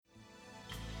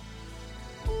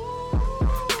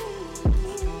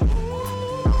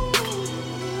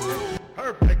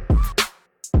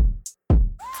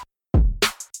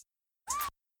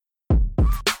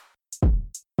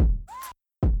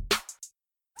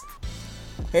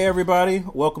Hey everybody,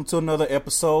 welcome to another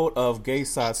episode of Gay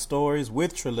Side Stories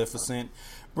with Trilificent,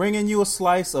 bringing you a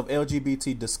slice of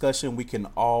LGBT discussion we can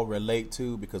all relate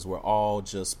to because we're all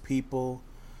just people.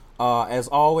 As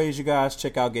always, you guys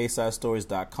check out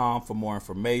GaySideStories.com for more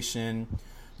information.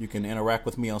 You can interact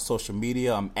with me on social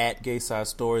media. I'm at Gayside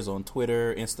Stories on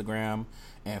Twitter, Instagram,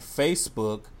 and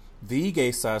Facebook,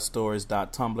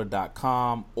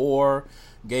 thegaysidestories.tumblr.com or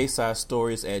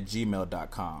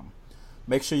gaysidestories@gmail.com.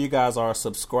 Make sure you guys are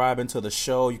subscribing to the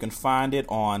show. You can find it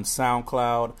on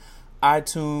SoundCloud,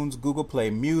 iTunes, Google Play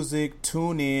Music,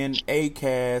 TuneIn,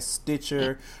 Acast,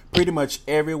 Stitcher, pretty much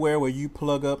everywhere where you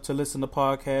plug up to listen to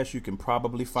podcasts. You can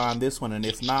probably find this one, and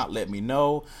if not, let me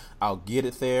know. I'll get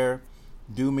it there.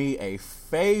 Do me a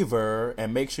favor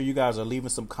and make sure you guys are leaving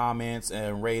some comments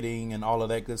and rating and all of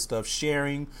that good stuff.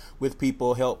 Sharing with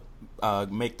people help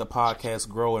make the podcast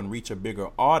grow and reach a bigger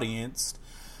audience.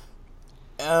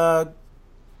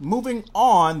 Moving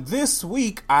on, this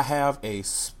week I have a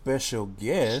special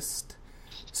guest.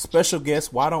 Special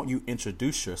guest, why don't you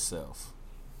introduce yourself?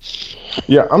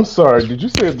 Yeah, I'm sorry. Did you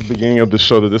say at the beginning of the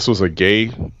show that this was a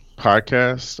gay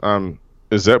podcast?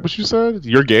 Is that what you said?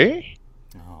 You're gay?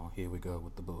 Oh, here we go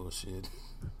with the bullshit.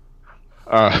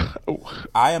 Uh,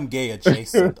 I am gay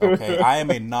adjacent, okay? I am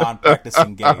a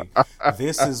non-practicing gay.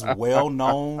 This is well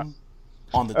known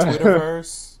on the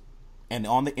Twitterverse and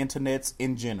on the internets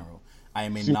in general. I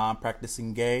am a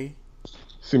non-practicing gay.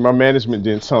 See, my management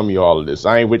didn't tell me all of this.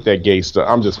 I ain't with that gay stuff.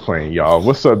 I'm just playing, y'all.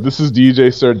 What's up? This is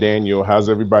DJ Sir Daniel. How's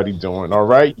everybody doing? All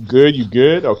right? Good? You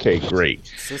good? Okay,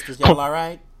 great. Sisters, y'all all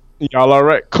right? Y'all all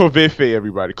right? Kovefe,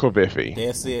 everybody. Kovefe.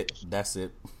 That's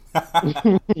it.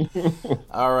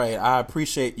 All right. I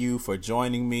appreciate you for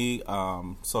joining me.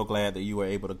 So glad that you were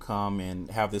able to come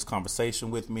and have this conversation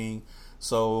with me.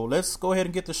 So let's go ahead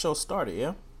and get the show started,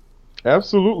 yeah?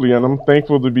 Absolutely, and I'm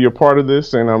thankful to be a part of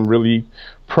this, and I'm really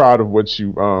proud of what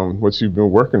you've been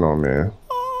working on, man.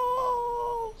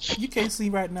 Oh, you can't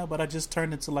see right now, but I just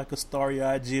turned into like a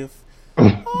starry-eyed GIF.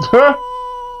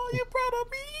 Oh, you proud of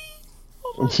me?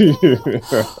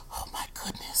 Oh my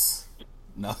goodness.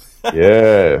 No.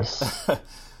 Yes.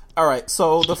 All right,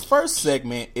 so the first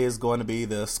segment is going to be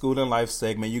the School and Life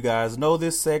segment. You guys know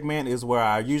this segment is where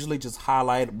I usually just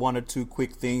highlight one or two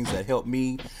quick things that help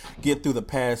me get through the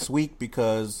past week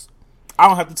because I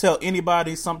don't have to tell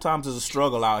anybody. Sometimes there's a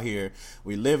struggle out here.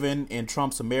 We live in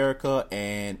Trump's America,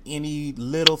 and any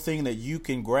little thing that you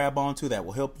can grab onto that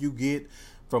will help you get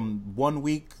from one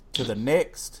week to the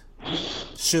next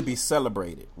should be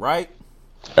celebrated, right?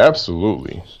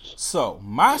 Absolutely. So,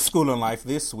 my School and Life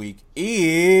this week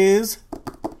is,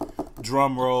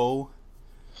 drum roll,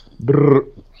 Brr.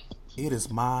 it is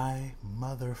my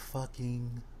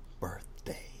motherfucking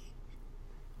birthday.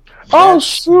 Oh, That's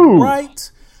shoot.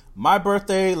 right. My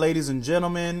birthday, ladies and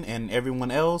gentlemen, and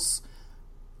everyone else,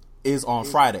 is on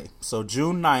Friday. So,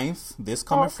 June 9th, this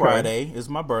coming Friday, is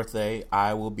my birthday.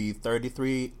 I will be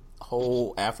 33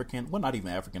 whole African, well, not even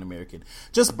African American,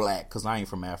 just black, because I ain't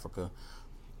from Africa.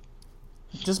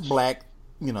 Just black,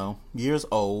 years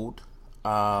old,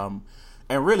 and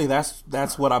really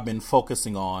that's what I've been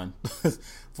focusing on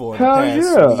for the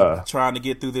past week, trying to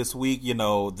get through this week.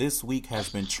 This week has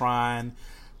been trying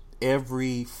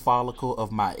every follicle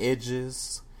of my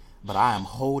edges, but I am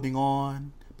holding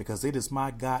on because it is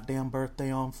my goddamn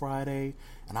birthday on Friday,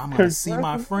 and I'm gonna see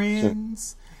my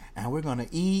friends, and we're gonna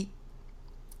eat,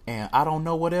 and I don't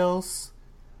know what else,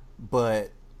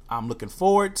 but I'm looking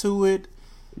forward to it.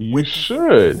 You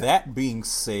should. That being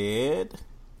said,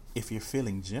 if you're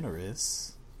feeling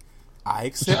generous, I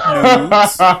accept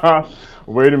nudes.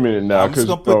 Wait a minute now. I'm just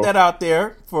going to put that out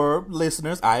there for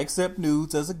listeners. I accept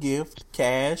nudes as a gift,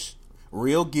 cash,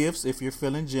 real gifts if you're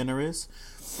feeling generous.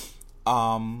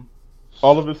 All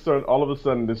of a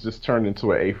sudden, this just turned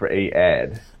into an A for A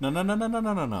ad.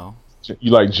 No.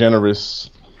 You like generous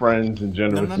friends and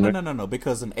generous. No.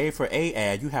 Because an A for A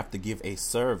ad, you have to give a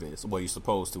service. Well, you're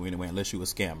supposed to anyway, unless you're a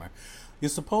scammer. You're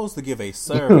supposed to give a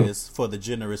service for the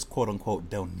generous quote unquote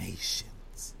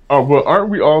donations. Oh well, aren't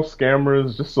we all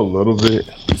scammers? Just a little bit.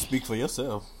 You speak for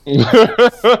yourself.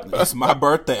 It's my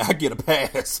birthday. I get a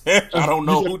pass. I don't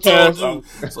know who told you.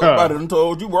 Somebody done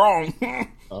told you wrong.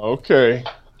 Okay.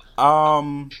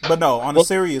 But no. On a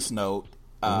serious note,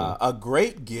 a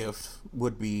great gift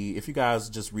would be if you guys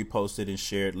just reposted and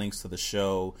shared links to the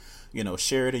show,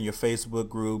 share it in your Facebook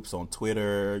groups, on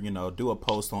Twitter, do a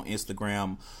post on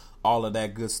Instagram, all of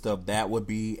that good stuff. That would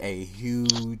be a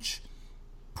huge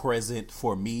present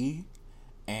for me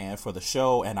and for the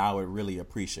show, and I would really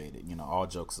appreciate it, all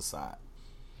jokes aside.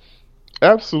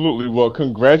 Absolutely. Well,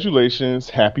 congratulations.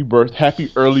 Happy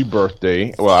early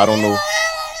birthday. Well, I don't know.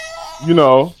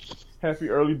 Happy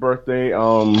early birthday.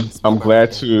 It's my I'm glad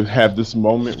birthday. to have this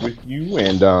moment with you,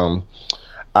 and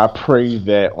I pray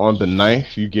that on the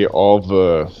ninth you get all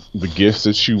the gifts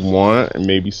that you want, and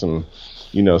maybe some,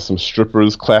 some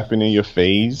strippers clapping in your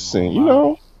face, Oh and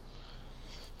my.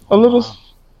 a Oh little. my.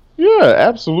 Yeah,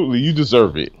 absolutely. You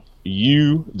deserve it.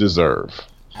 You deserve.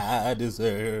 I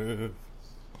deserve.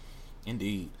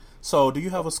 Indeed. So, do you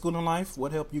have a school in life?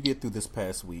 What helped you get through this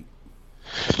past week?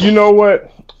 You know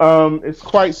what? It's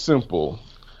quite simple.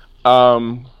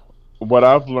 Um, what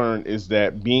I've learned is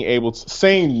that being able to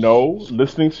saying no,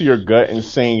 listening to your gut and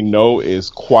saying no is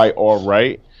quite all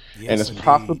right, and Yes, it's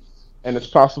possible, indeed. and it's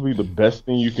possibly the best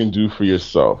thing you can do for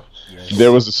yourself.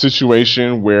 There Yes. was a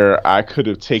situation where I could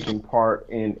have taken part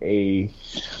in a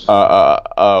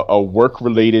work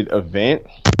related event,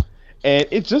 and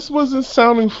it just wasn't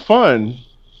sounding fun.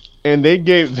 And they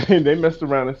messed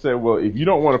around and said, well, if you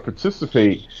don't want to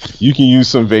participate, you can use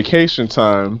some vacation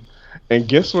time. And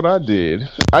guess what I did?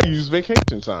 I used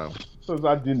vacation time because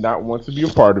I did not want to be a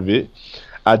part of it.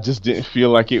 I just didn't feel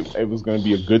like it was going to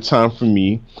be a good time for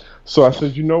me. So I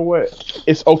said, you know what?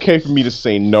 It's okay for me to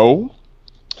say no,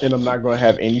 and I'm not going to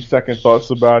have any second thoughts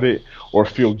about it or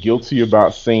feel guilty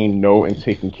about saying no and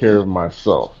taking care of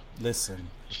myself. Listen,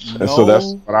 And so that's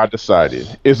no, what I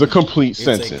decided. It's a complete it's a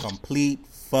sentence. complete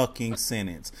fucking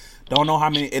sentence. Don't know how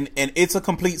many, and it's a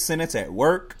complete sentence at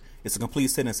work. It's a complete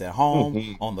sentence at home,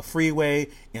 Mhm. on the freeway,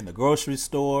 in the grocery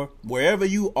store, wherever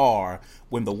you are.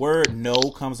 When the word no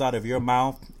comes out of your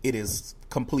mouth, it is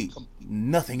complete.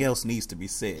 Nothing else needs to be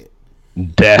said.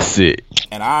 That's it.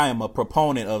 And I am a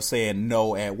proponent of saying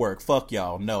no at work. Fuck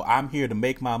y'all. No, I'm here to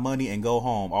make my money and go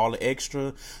home. All the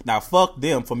extra. Now, fuck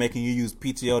them for making you use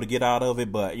PTO to get out of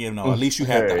it. But at least you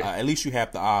have Hey,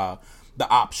 the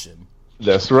option.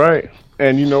 that's right.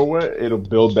 And you know what? It'll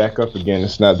build back up again.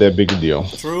 It's not that big a deal.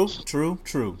 True, true,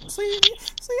 true. See,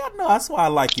 I know that's why I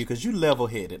like you because you level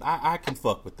headed. I can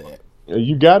fuck with that.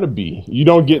 You gotta be. You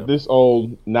don't get Yep. this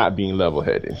old not being level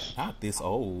headed. Not this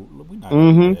old. We're not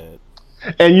gonna do Hmm. that.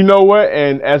 And you know what?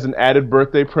 And as an added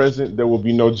birthday present, there will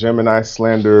be no Gemini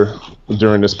slander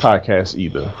during this podcast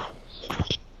either.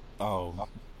 Oh,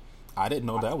 I didn't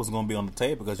know that was gonna be on the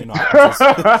table because I can just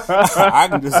I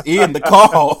can just end the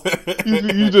call.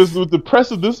 You just with the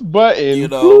press of this you button.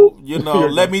 know, Whoop, you know.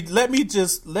 you're Let gone. me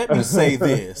let me say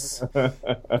this: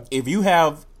 if you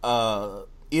have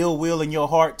ill will in your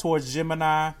heart towards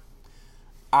Gemini,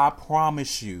 I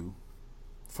promise you,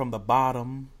 from the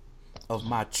bottom of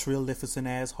my trillificent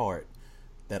ass heart,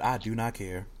 that I do not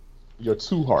care Your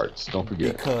two hearts. Don't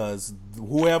forget. because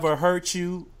whoever hurt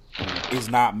you is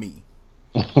not me.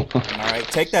 All right,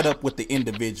 take that up with the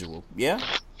individual. Yeah.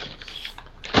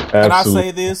 Can I say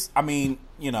Absolutely. this? I mean,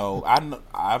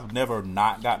 I've never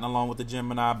not gotten along with the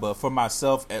Gemini, but for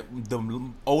myself,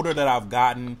 the older that I've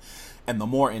gotten, and the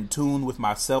more in tune with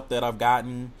myself that I've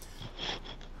gotten,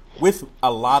 with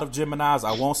a lot of Geminis,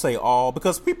 I won't say all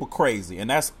because people crazy, and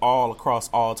that's all across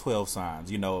all 12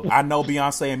 signs. I know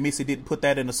Beyonce and Missy didn't put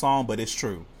that in the song, but it's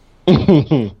true.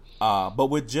 But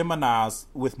with Geminis,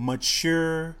 with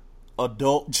mature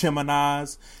adult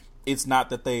Geminis, it's not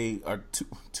that they are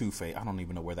two-faced. I don't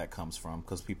even know where that comes from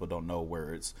because people don't know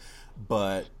words.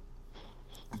 But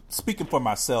speaking for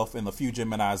myself and the few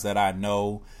Geminis that I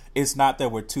know, it's not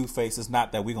that we're two-faced. It's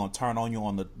not that we're going to turn on you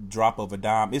on the drop of a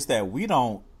dime. It's that we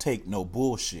don't take no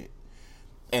bullshit.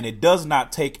 And it does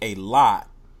not take a lot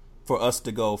for us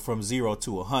to go from 0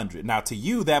 to 100. Now, to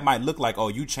you, that might look like, oh,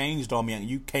 you changed on me and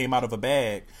you came out of a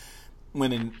bag.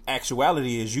 When in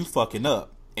actuality is you fucking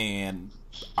up. And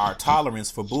our tolerance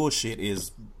for bullshit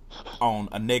is on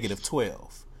a negative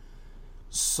 12.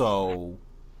 So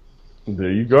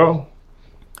There you go.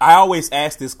 I always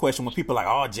ask this question when people are like,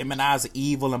 oh, Geminis are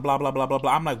evil and blah blah blah blah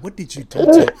blah. I'm like, what did you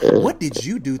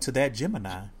do to that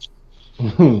Gemini?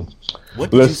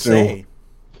 What did you Listen, say?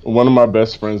 one of my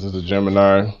best friends is a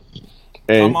Gemini,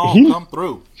 Come and on, he come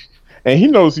through. and he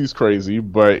knows he's crazy,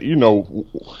 but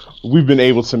we've been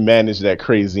able to manage that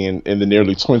crazy in the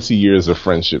nearly 20 years of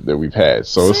friendship that we've had,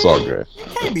 so it's all See, good. it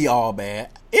can't be all bad.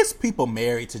 It's people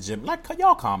married to Gemini. Like,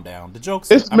 y'all calm down. The It's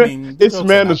jokes are not that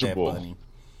manageable. funny.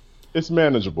 It's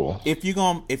manageable. If you're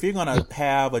gonna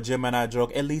have a Gemini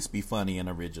joke, at least be funny and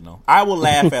original. I will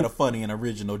laugh at a funny and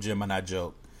original Gemini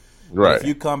joke. But if Right.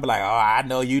 you come be like, oh, I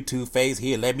know you two face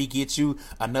here, let me get you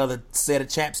another set of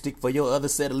chapstick for your other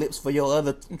set of lips for your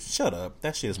other. Shut up.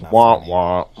 That shit's not Womp funny.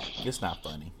 womp. It's not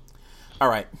funny. All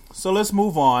right, so let's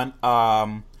move on.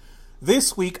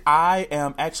 This week I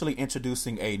am actually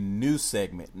introducing a new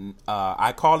segment.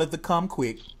 I call it the Come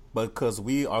Quick because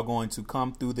we are going to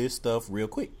come through this stuff real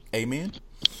quick. Amen.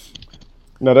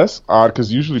 Now that's odd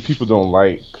because usually people don't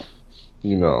like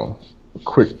you know,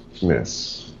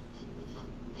 quickness.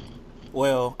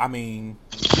 Well, I mean,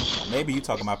 maybe you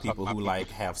talking about people who like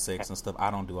have sex and stuff. I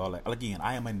don't do all that. Again,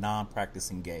 I am a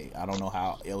non-practicing gay. I don't know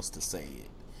how else to say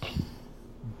it.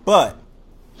 But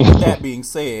with that being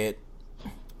said,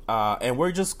 and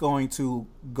we're just going to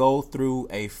go through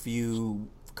a few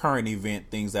current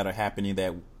event things that are happening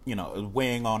that is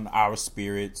weighing on our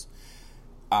spirits.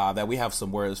 That we have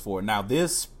some words for. Now,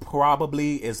 this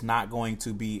probably is not going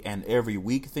to be an every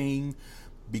week thing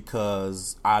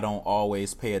because I don't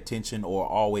always pay attention or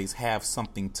always have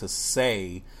something to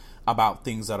say about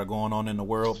things that are going on in the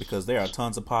world, because there are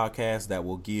tons of podcasts that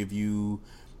will give you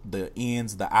the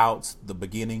ins, the outs, the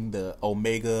beginning, the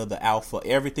omega, the alpha,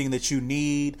 everything that you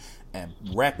need, and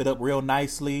wrap it up real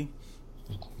nicely.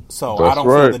 So That's I don't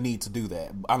right. feel the need to do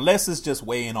that unless it's just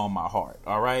weighing on my heart.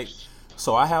 All right.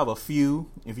 So I have a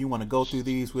few. If you want to go through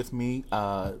these with me,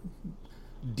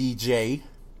 DJ.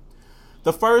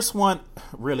 The first one,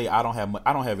 really, I don't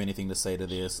have anything to say to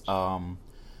this. I'm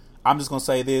just gonna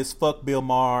say this: fuck Bill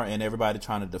Maher and everybody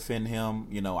trying to defend him.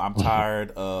 I'm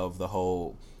tired of the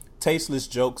whole tasteless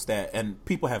jokes and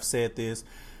people have said this.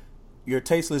 Your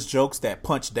tasteless jokes that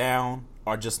punch down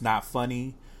are just not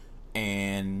funny,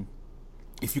 and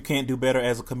if you can't do better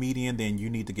as a comedian, then you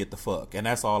need to get the fuck. And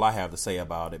that's all I have to say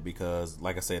about it, because,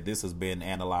 like I said, this has been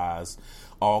analyzed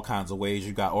all kinds of ways.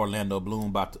 You got Orlando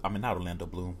Bloom not Orlando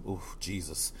Bloom. Oof,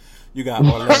 Jesus. You got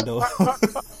Orlando.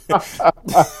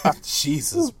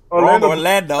 Jesus. Wrong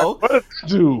Orlando. What did I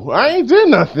do? I ain't did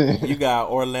nothing. You got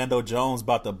Orlando Jones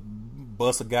about to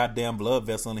bust a goddamn blood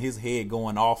vessel in his head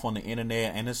going off on the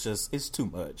internet, and it's too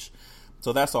much.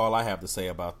 So that's all I have to say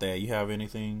about that. You have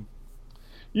anything?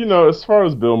 As far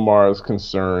as Bill Maher is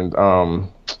concerned,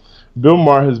 Bill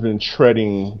Maher has been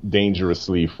treading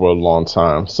dangerously for a long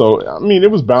time. So, I mean,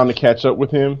 it was bound to catch up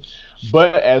with him.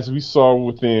 But as we saw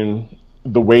within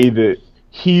the way that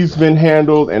he's been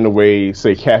handled and the way,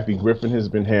 say, Kathy Griffin has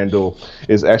been handled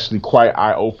is actually quite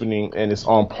eye-opening, and it's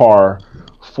on par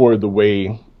for the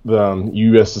way the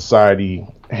U.S. society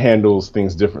handles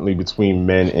things differently between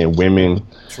men and women,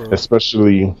 True.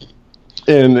 Especially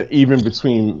and even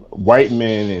between white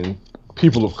men and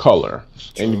people of color.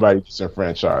 True. Anybody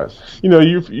disenfranchised.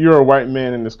 You're a white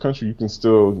man in this country,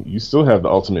 you still have the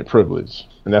ultimate privilege,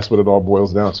 and that's what it all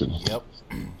boils down to. Yep.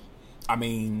 I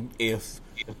mean, if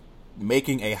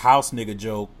making a house nigga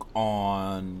joke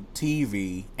on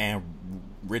TV and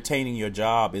retaining your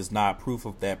job is not proof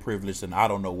of that privilege, then I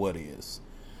don't know what is.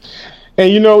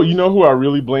 And you know who I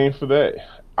really blame for that?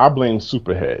 I blame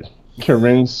Superhead.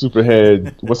 Karen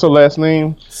Superhead. What's her last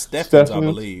name? Stephens, I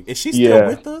believe. Is she still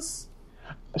with us?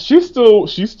 She's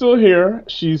still here.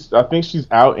 I think she's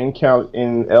out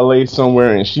in LA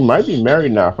somewhere, and she might be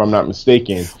married now, if I'm not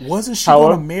mistaken. Wasn't she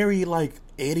gonna marry like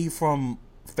Eddie from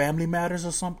Family Matters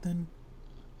or something?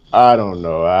 I don't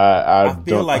know. I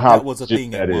feel don't like how that was a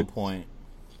thing at one point.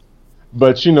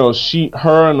 But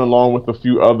her and along with a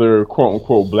few other quote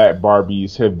unquote black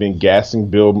Barbies have been gassing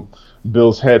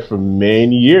Bill's head for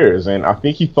many years, and I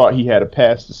think he thought he had a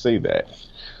pass to say that.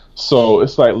 So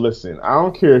it's like, listen, I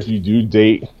don't care if you do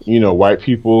date, white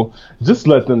people, just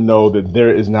let them know that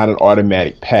there is not an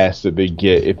automatic pass that they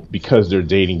get because they're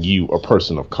dating you, a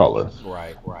person of color.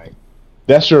 Right.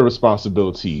 That's your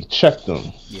responsibility. Check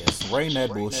them. Yes, rein that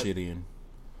bullshit in.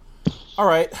 All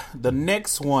right, the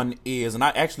next one is, and I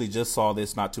actually just saw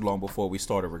this not too long before we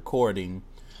started recording.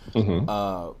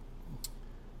 Mm-hmm.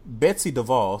 Betsy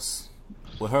DeVos,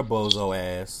 with her bozo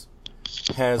ass,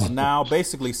 has now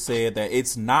basically said that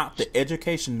it's not the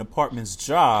education department's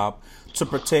job to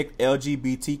protect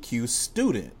LGBTQ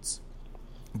students.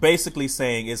 Basically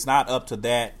saying it's not up to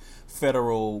that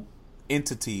federal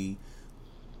entity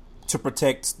to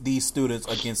protect these students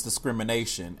against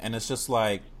discrimination. And it's just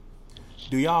like,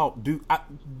 do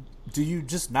you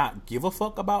just not give a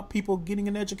fuck about people getting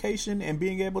an education and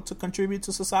being able to contribute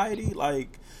to society?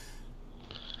 Like,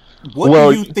 what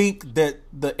do you think that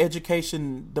the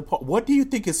education department, what do you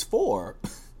think it's for?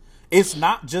 It's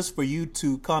not just for you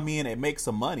to come in and make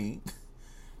some money.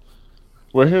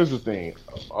 Well, here's the thing.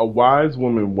 A wise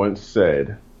woman once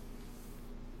said,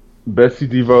 Betsy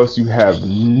DeVos, you have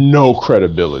no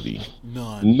credibility.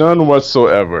 None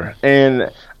whatsoever.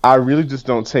 And I really just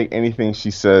don't take anything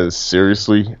she says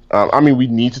seriously. We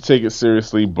need to take it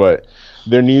seriously, but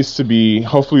there needs to be,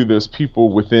 hopefully there's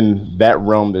people within that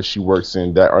realm that she works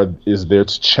in that is there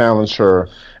to challenge her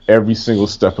every single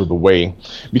step of the way.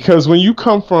 Because when you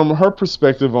come from, her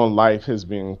perspective on life has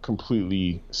been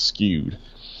completely skewed.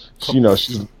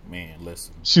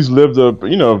 She's lived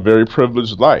a very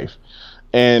privileged life.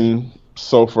 And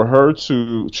so for her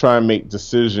to try and make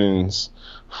decisions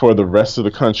for the rest of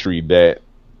the country that,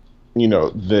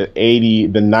 the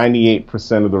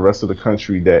 98% of the rest of the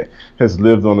country that has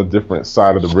lived on a different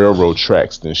side of the railroad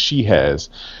tracks than she has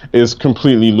is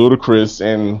completely ludicrous.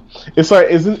 And it's like,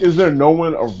 is there no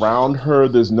one around her?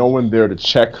 There's no one there to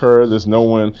check her. There's no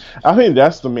one. I think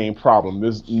that's the main problem.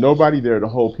 There's nobody there to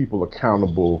hold people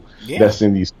accountable. Yeah. That's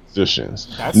in these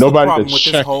positions. That's nobody the problem with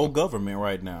this whole government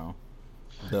right now.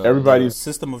 The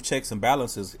system of checks and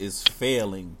balances is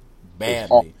failing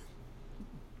badly.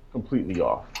 Completely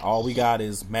off. All we got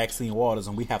is Maxine Waters,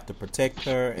 and we have to protect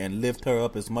her and lift her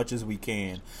up as much as we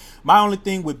can. My only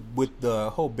thing with the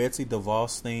whole Betsy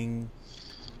DeVos thing,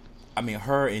 I mean,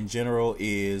 her in general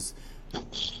is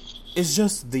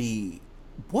just the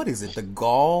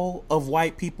gall of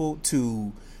white people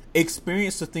to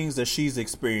experience the things that she's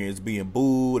experienced, being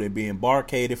booed and being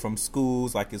barcaded from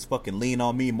schools like it's fucking Lean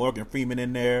on Me, Morgan Freeman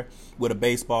in there with a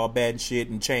baseball bat and shit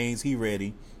and chains, he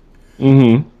ready.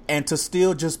 Mm-hmm. And to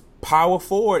still just power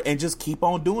forward and just keep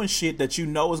on doing shit that you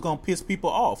know is going to piss people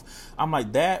off. I'm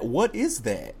like, what is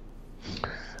that?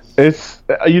 It's,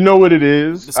 you know what it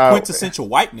is? It's quintessential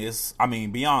whiteness. I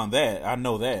mean, beyond that, I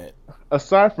know that.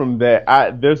 Aside from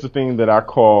that, there's the thing that I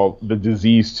call the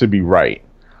disease to be right.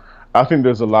 I think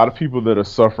there's a lot of people that are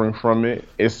suffering from it.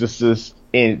 It's just this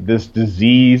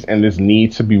disease and this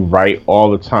need to be right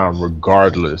all the time,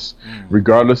 regardless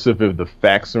if the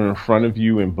facts are in front of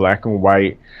you in black and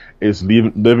white, is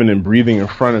living and breathing in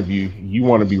front of you. You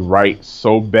want to be right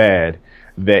so bad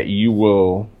that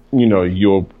you'll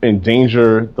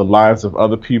endanger the lives of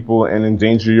other people and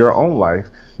endanger your own life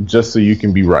just so you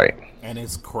can be right. And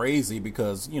it's crazy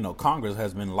because, Congress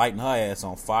has been lighting her ass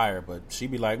on fire, but she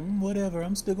be like, whatever,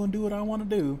 I'm still going to do what I want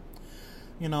to do.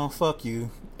 Fuck you.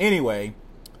 Anyway,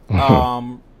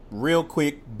 real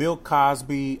quick, Bill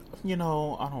Cosby, I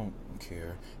don't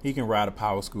care. He can ride a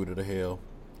power scooter to hell.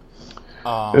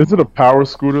 Is it a power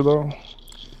scooter, though?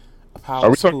 A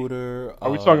power scooter. Are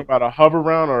we talking about a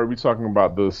hover-round, or are we talking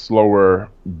about the slower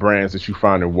brands that you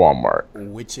find in Walmart?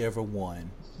 Whichever one.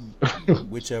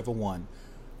 Whichever one.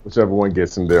 Whichever one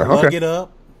gets him there. Plug it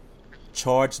up,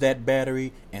 charge that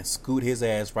battery, and scoot his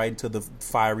ass right into the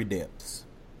fiery depths.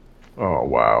 Oh,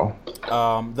 wow.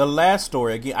 The last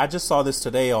story, again, I just saw this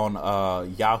today on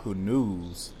Yahoo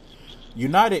News.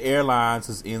 United Airlines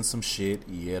is in some shit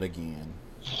yet again.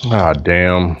 Ah,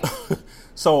 damn.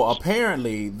 So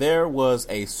apparently there was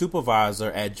a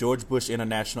supervisor at George Bush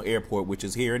International Airport, which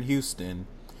is here in Houston,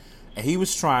 and he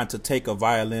was trying to take a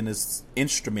violinist's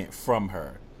instrument from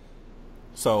her.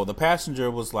 So the passenger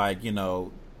was like,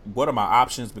 what are my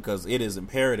options? Because it is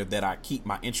imperative that I keep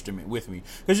my instrument with me.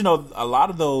 Because, a lot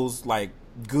of those, like,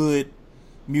 good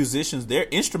musicians, their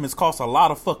instruments cost a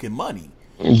lot of fucking money.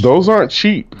 Those aren't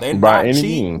cheap by any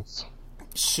means.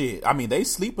 Shit. I mean, they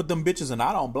sleep with them bitches, and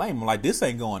I don't blame them. Like, this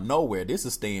ain't going nowhere. This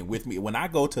is staying with me. When I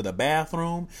go to the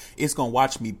bathroom, it's going to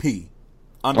watch me pee.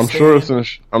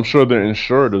 Understand? I'm sure they're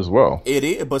insured as well. It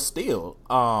is, but still.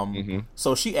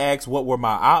 So she asked what were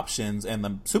my options, and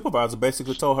the supervisor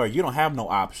basically told her, you don't have no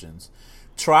options.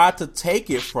 Tried to take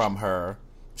it from her.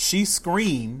 She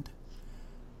screamed,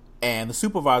 and the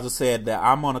supervisor said that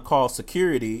I'm going to call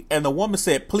security, and the woman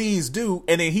said, please do,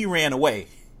 and then he ran away.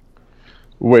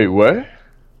 Wait, what?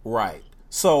 Right.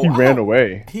 So he ran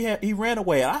away. He ran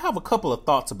away. And I have a couple of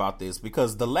thoughts about this,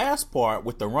 because the last part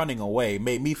with the running away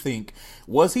made me think,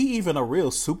 was he even a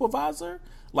real supervisor?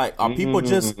 Like, are people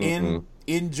just in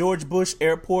George Bush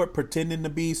Airport pretending to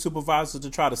be supervisors to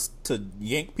try to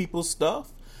yank people's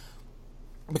stuff?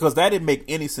 Because that didn't make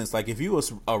any sense. Like, if you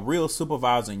was a real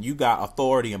supervisor and you got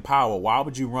authority and power, why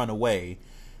would you run away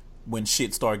when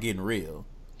shit started getting real?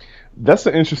 That's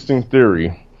an interesting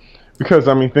theory. Because,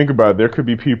 I mean, think about it. There could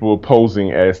be people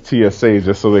posing as TSA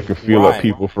just so they can feel up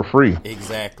people for free.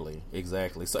 Exactly.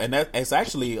 So, and it's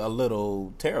actually a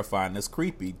little terrifying. It's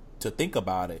creepy to think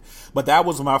about it. But that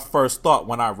was my first thought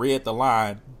when I read the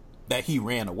line that he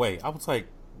ran away. I was like,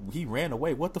 he ran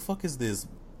away? What the fuck is this?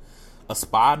 A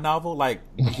spy novel? Like,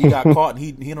 he got caught and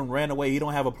he done ran away. He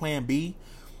don't have a plan B?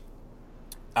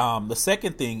 The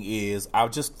second thing is, I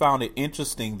just found it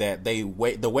interesting that the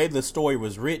way the story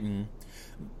was written,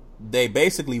 they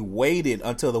basically waited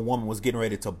until the woman was getting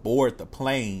ready to board the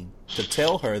plane to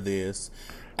tell her this.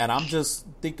 And I'm just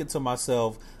thinking to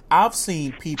myself, I've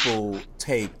seen people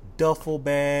take duffel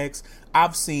bags.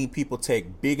 I've seen people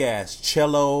take big ass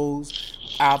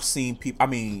cellos. I've seen people,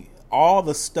 all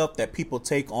the stuff that people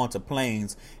take onto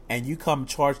planes, and you come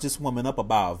charge this woman up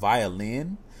about a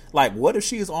violin. Like, what if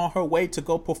she is on her way to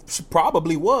go, she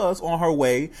probably was on her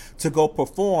way to go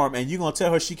perform, and you're going to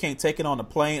tell her she can't take it on the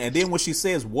plane, and then when she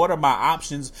says, what are my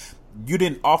options, you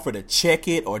didn't offer to check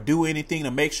it or do anything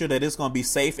to make sure that it's going to be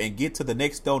safe and get to the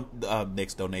next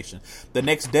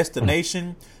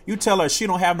destination. You tell her she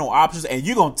don't have no options and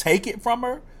you're going to take it from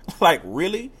her? Like,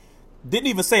 really? Didn't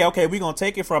even say, okay, we're going to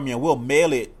take it from you and we'll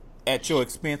mail it at your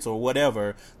expense or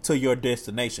whatever to your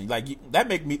destination. Like, that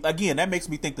makes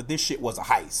me think that this shit was a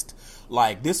heist.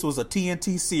 Like, this was a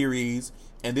TNT series,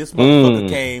 and this motherfucker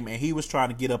came and he was trying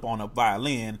to get up on a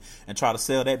violin and try to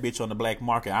sell that bitch on the black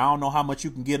market. I don't know how much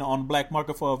you can get on the black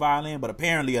market for a violin, but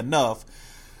apparently enough.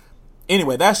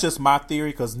 Anyway, that's just my theory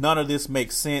because none of this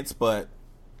makes sense, but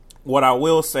what I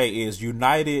will say is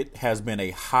United has been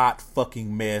a hot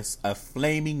fucking mess, a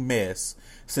flaming mess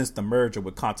since the merger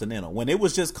with Continental. When it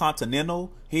was just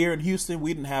Continental here in Houston,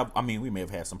 we didn't have, I mean, we may have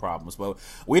had some problems, but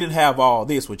we didn't have all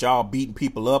this with y'all beating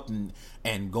people up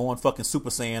and going fucking Super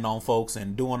Saiyan on folks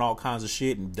and doing all kinds of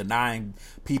shit and denying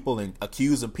people and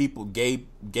accusing people, gay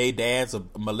dads of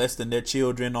molesting their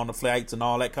children on the flights and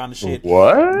all that kind of shit.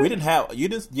 What? We didn't have,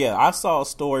 I saw a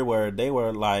story where they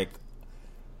were like,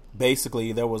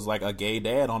 basically there was like a gay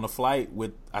dad on the flight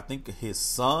with, I think, his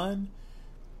son.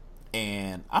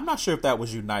 And I'm not sure if that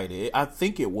was United. I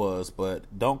think it was, but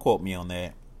don't quote me on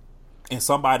that. And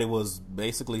somebody was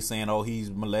basically saying, oh, he's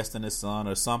molesting his son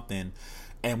or something.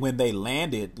 And when they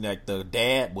landed, like, the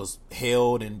dad was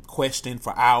held and questioned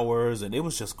for hours, and it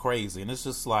was just crazy. And it's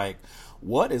just like,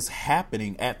 what is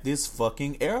happening at this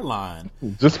fucking airline?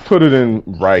 Just put it in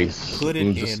rice. Put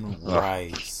it in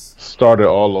rice. Start it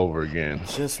all over again.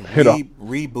 Just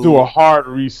reboot. Do a hard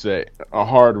reset.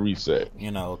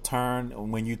 You know,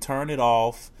 when you turn it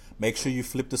off, make sure you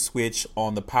flip the switch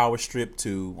on the power strip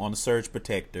on the surge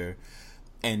protector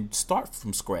and start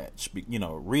from scratch. You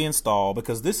know, reinstall,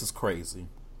 because this is crazy.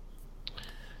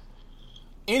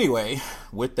 Anyway,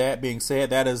 with that being said,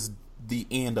 that is the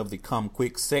end of the Come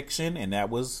Quick section, and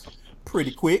that was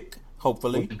pretty quick,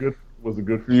 hopefully. Was it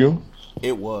good for you?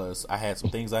 It was. I had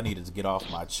some things I needed to get off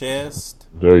my chest.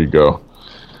 There you go.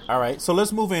 All right, so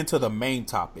let's move into the main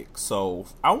topic. So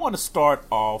I want to start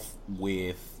off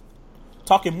with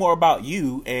talking more about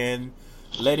you and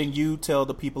letting you tell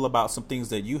the people about some things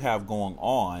that you have going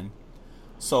on.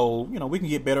 So, you know, we can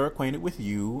get better acquainted with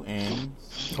you, and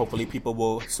hopefully people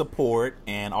will support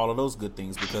and all of those good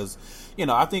things, because, you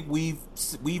know, I think we've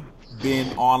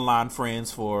been online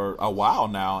friends for a while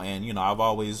now, and, you know, I've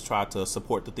always tried to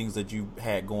support the things that you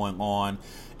had going on,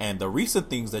 and the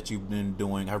recent things that you've been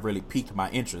doing have really piqued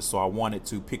my interest, so I wanted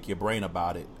to pick your brain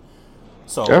about it.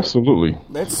 So absolutely.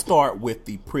 Let's start with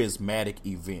the Prismatic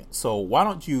event. So why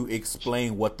don't you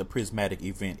explain what the Prismatic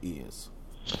event is?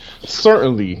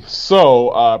 Certainly.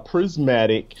 So,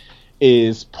 Prismatic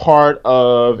is part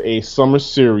of a summer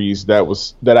series that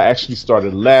I actually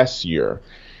started last year,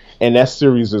 and that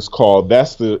series is called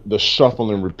the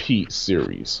Shuffle and Repeat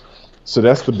series. So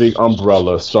that's the big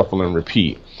umbrella, Shuffle and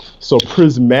Repeat. So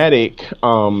Prismatic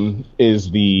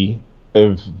is the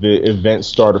event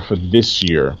starter for this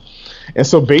year. And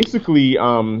so basically,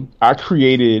 I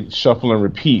created Shuffle and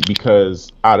Repeat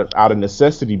because out of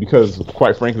necessity, because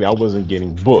quite frankly, I wasn't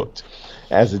getting booked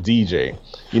as a DJ.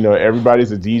 You know,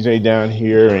 everybody's a DJ down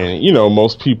here, and, you know,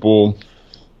 most people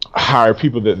hire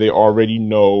people that they already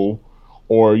know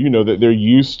or, you know, that they're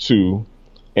used to,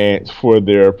 and for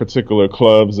their particular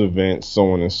clubs, events,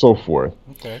 so on and so forth.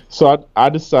 Okay. So I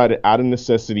decided out of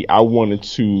necessity, I wanted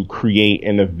to create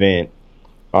an event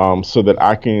so that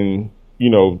I can, you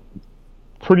know,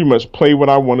 pretty much play what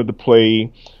I wanted to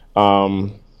play,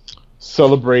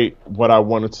 celebrate what I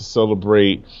wanted to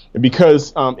celebrate.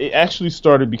 Because it actually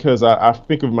started because I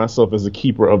think of myself as a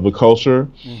keeper of the culture.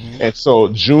 Mm-hmm. And so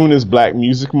June is Black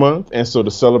Music Month. And so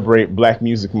to celebrate Black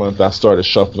Music Month, I started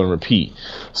Shuffle and Repeat.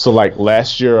 So like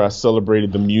last year, I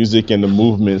celebrated the music and the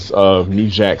movements of New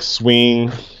Jack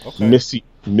Swing, okay,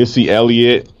 Missy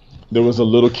Elliott. There was a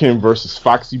Little Kim versus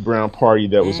Foxy Brown party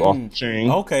that was off the chain.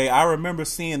 Okay, I remember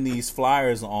seeing these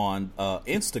flyers on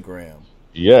Instagram.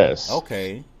 Yes.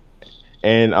 Okay.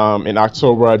 And in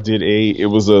October, I did it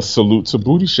was a salute to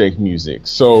booty shake music.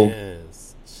 So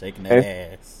yes, shaking that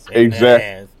ass. Shaking exactly.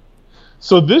 That ass.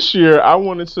 So this year, I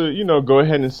wanted to, you know, go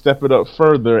ahead and step it up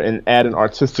further and add an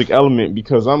artistic element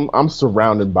because I'm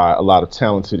surrounded by a lot of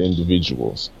talented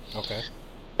individuals. Okay.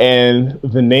 And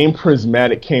the name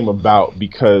Prismatic came about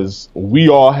because we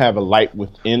all have a light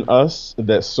within us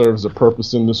that serves a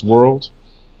purpose in this world.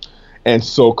 And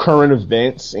so current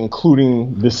events,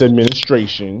 including this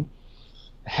administration,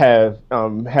 have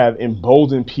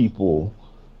emboldened people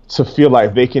to feel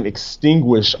like they can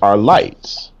extinguish our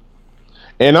lights.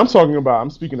 And I'm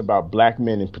speaking about Black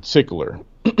men in particular,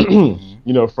 you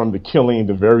know, from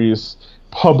the various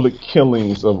public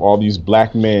killings of all these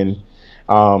Black men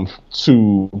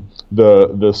to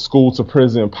the school to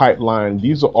prison pipeline.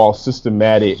 These are all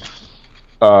systematic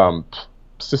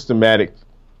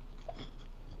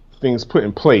things put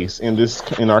in place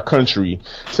in our country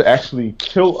to actually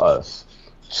kill us,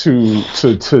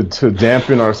 to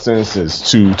dampen our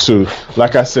senses, to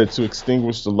like I said, to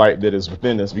extinguish the light that is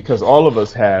within us, because all of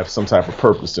us have some type of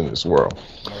purpose in this world.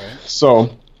 All right. So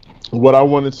what I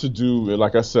wanted to do,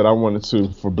 like I said,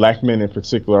 for Black men in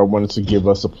particular, I wanted to give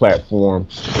us a platform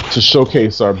to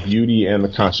showcase our beauty and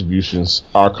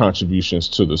our contributions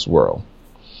to this world.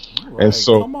 Right. And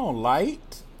so, come on, light.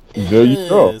 There you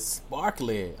go.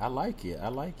 Sparkly. I like it.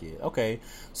 Okay.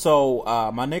 So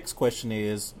my next question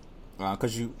is,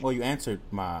 because you answered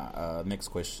my next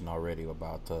question already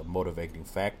about the motivating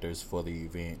factors for the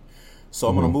event. So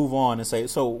I'm going to move on and say,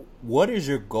 so what is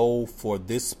your goal for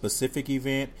this specific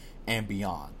event and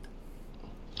beyond?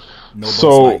 No Buzz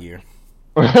Lightyear.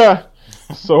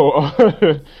 So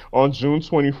on June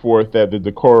 24th at the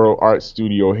Decoro Art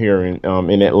Studio here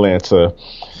in Atlanta,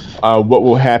 what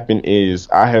will happen is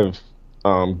I have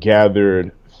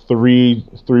gathered three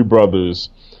brothers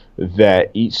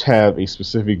that each have a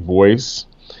specific voice.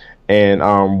 And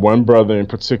one brother in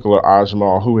particular,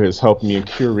 Ajmal, who has helped me in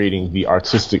curating the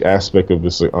artistic aspect of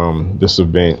this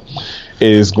event,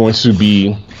 is going to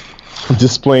be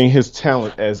displaying his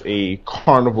talent as a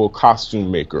carnival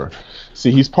costume maker.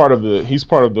 See, he's part of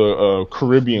the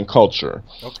Caribbean culture,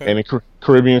 and in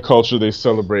Caribbean culture they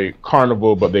celebrate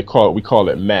carnival, but we call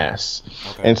it mass.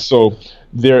 And so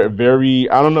they're very,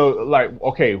 I don't know, like,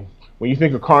 okay, when you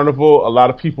think of carnival, a lot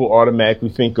of people automatically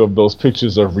think of those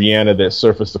pictures of Rihanna that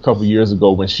surfaced a couple years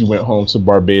ago when she went home to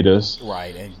Barbados.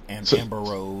 Right, and so, Amber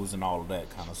Rose and all of that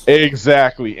kind of stuff.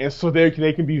 Exactly. And so they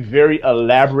can be very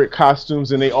elaborate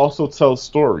costumes, and they also tell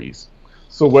stories.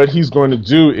 So what he's going to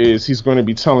do is he's going to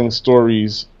be telling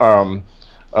stories, a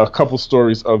couple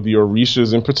stories of the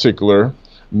Orishas in particular,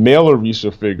 male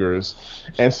Orisha figures.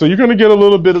 And so you're going to get a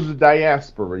little bit of the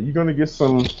diaspora. You're going to get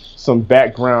some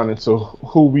background into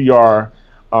who we are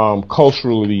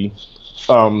culturally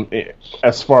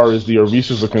as far as the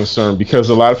Orishas are concerned, because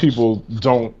a lot of people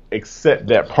don't accept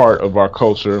that part of our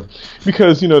culture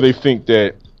because, they think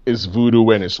that it's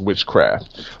voodoo and it's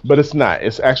witchcraft. But it's not.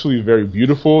 It's actually very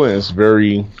beautiful, and it's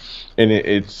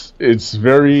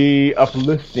very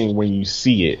uplifting when you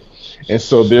see it. And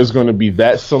so there's going to be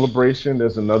that celebration.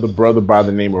 There's another brother by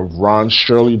the name of Ron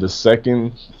Shirley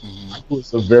II, who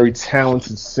is a very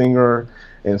talented singer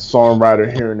and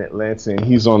songwriter here in Atlanta, and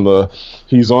he's on the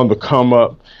come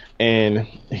up, and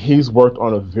he's worked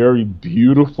on a very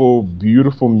beautiful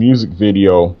music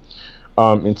video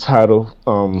entitled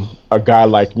 "A Guy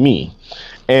Like Me,"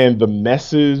 and the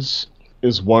message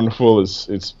is wonderful.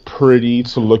 It's pretty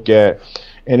to look at,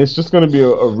 and it's just going to be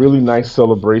a really nice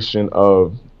celebration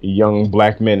of young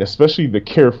Black men, especially the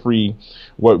carefree,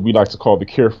 what we like to call the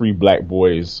carefree Black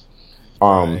boys.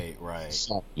 Right.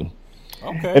 Okay.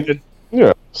 And then,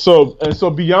 yeah. So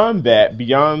beyond that,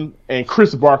 and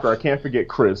Chris Barker, I can't forget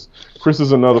Chris. Chris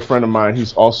is another friend of mine.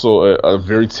 He's also a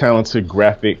very talented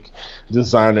graphic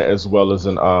designer as well as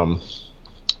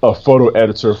a photo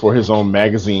editor for his own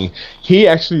magazine. He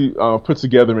actually put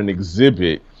together an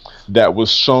exhibit that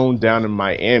was shown down in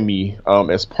Miami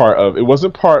as part of. It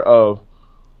wasn't part of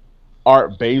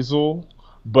Art Basel,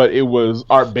 but it was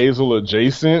Art Basel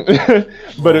adjacent,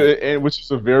 which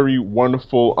is a very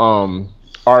wonderful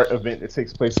art event that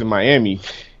takes place in Miami.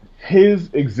 His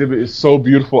exhibit is so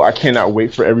beautiful. I cannot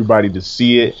wait for everybody to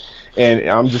see it. And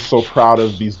I'm just so proud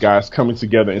of these guys coming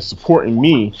together and supporting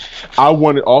me. I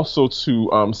wanted also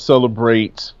to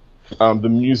celebrate the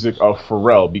music of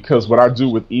Pharrell, because what I do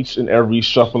with each and every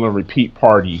Shuffle and Repeat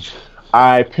party,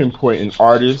 I pinpoint an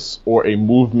artist or a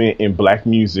movement in Black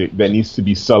music that needs to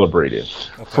be celebrated.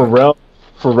 Okay.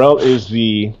 Pharrell is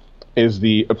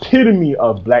the epitome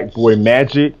of Black boy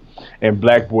magic and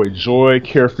Black boy joy,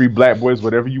 carefree Black boys,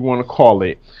 whatever you want to call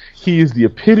it. He is the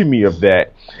epitome of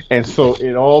that, and so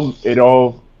it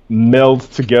all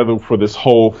melds together for this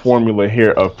whole formula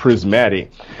here of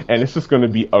Prismatic, and it's just going to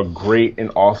be a great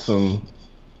and awesome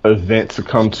event to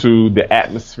come to. The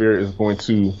atmosphere is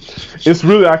it's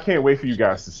really, I can't wait for you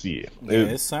guys to see it. Yeah,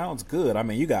 it sounds good. I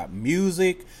mean, you got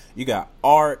music, you got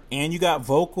art, and you got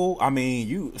vocal. I mean,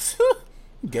 you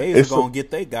gays are gonna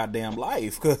get their goddamn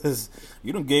life, because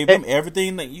you done gave them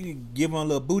everything. That you give them a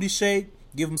little booty shake,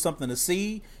 give them something to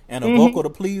see, and a vocal to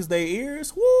please their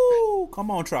ears. Woo! Come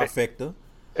on, trifecta.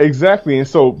 Exactly. And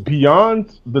so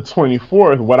beyond the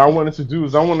 24th, what I wanted to do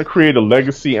is I want to create a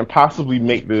legacy and possibly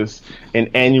make this an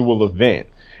annual event.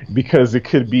 because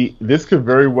this could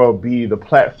very well be the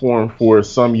platform for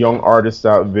some young artist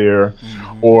out there,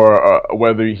 or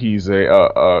whether he's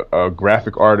a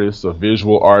graphic artist, a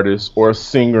visual artist, or a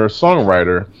singer,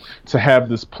 songwriter, to have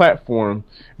this platform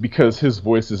because his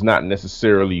voice is not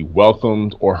necessarily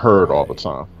welcomed or heard all the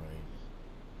time.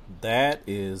 That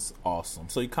is awesome.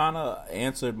 So you kind of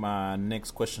answered my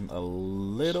next question a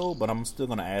little, but I'm still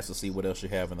going to ask to see what else you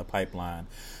have in the pipeline.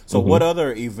 So what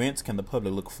other events can the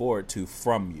public look forward to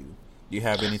from you? Do you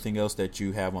have anything else that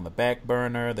you have on the back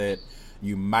burner that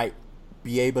you might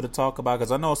be able to talk about?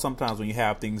 Because I know sometimes when you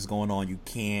have things going on, you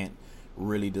can't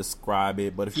really describe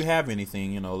it. But if you have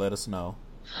anything, let us know.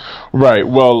 Right.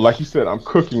 Well, like you said, I'm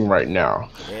cooking right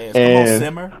now. Yes. Come on,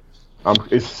 simmer.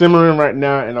 It's simmering right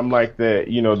now, and I'm like that,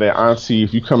 that auntie,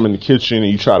 if you come in the kitchen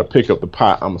and you try to pick up the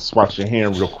pot, I'm going to swat your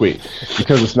hand real quick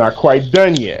because it's not quite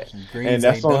done yet. Greens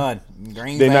ain't done.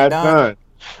 They're not done.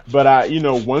 But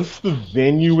once the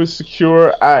venue is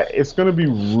secure, it's going to be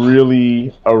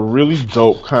a really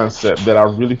dope concept that I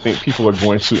really think people are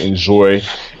going to enjoy,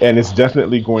 and it's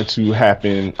definitely going to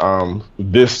happen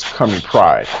this coming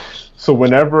Pride. So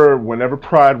whenever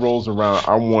Pride rolls around,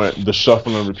 I want the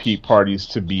shuffle and repeat parties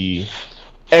to be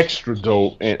extra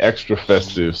dope and extra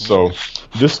festive. So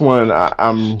this one, I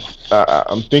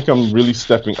think I'm really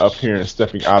stepping up here and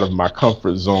stepping out of my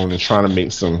comfort zone and trying to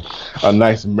make a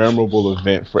nice memorable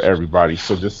event for everybody.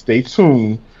 So just stay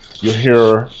tuned. You'll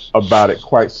hear about it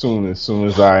quite soon as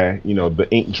the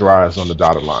ink dries on the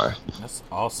dotted line. That's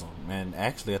awesome, man.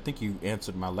 Actually, I think you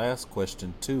answered my last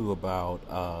question too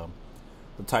about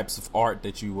the types of art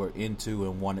that you were into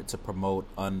and wanted to promote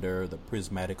under the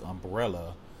Prismatic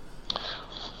umbrella.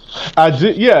 I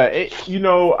did, yeah.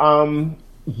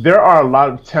 There are a lot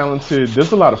of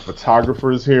there's a lot of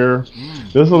photographers here.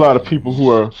 There's a lot of people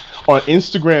who are on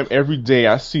Instagram every day.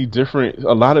 I see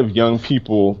a lot of young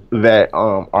people that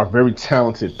are very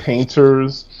talented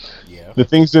painters. Yeah. The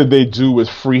things that they do with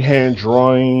freehand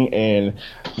drawing and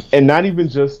not even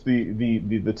just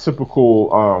the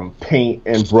typical paint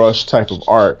and brush type of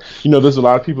art. There's a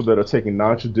lot of people that are taking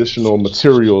non-traditional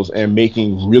materials and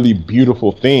making really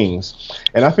beautiful things.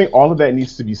 And I think all of that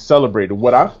needs to be celebrated.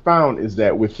 What I've found is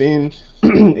that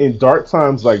in dark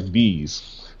times like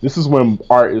these, this is when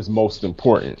art is most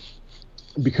important,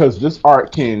 because this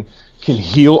art can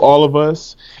heal all of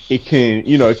us. It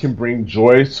can bring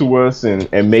joy to us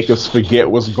and make us forget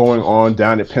what's going on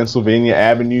down at Pennsylvania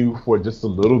Avenue for just a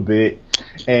little bit,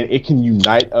 and it can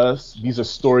unite us. These are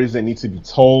stories that need to be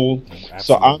told. Absolutely.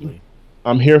 So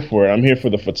I'm here for it. I'm here for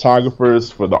the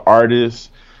photographers, for the artists,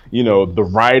 the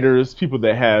writers, people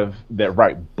that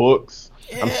write books.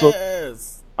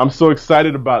 Yes. I'm so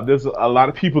excited about this. A lot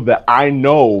of people that I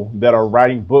know that are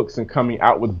writing books and coming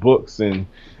out with books, and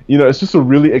it's just a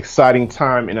really exciting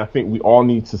time, and I think we all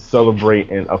need to celebrate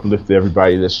and uplift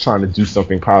everybody that's trying to do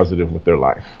something positive with their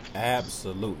life.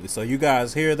 Absolutely. So you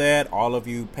guys hear that? All of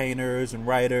you painters and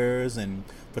writers and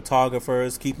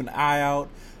photographers, keep an eye out.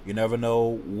 You never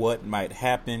know what might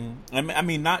happen. I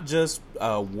mean, not just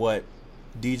what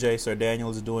DJ Sir Daniel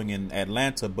is doing in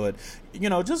Atlanta, but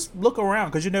just look around,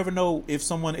 because you never know if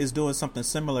someone is doing something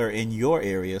similar in your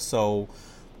area. So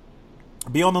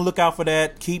be on the lookout for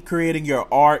that. Keep creating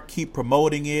your art, keep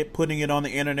promoting it, putting it on the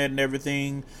internet and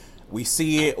everything. We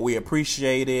see it, we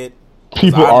appreciate it.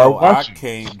 People are watching. I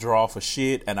can't draw for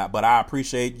shit, but I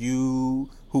appreciate you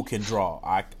who can draw.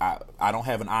 I don't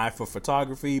have an eye for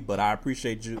photography, but I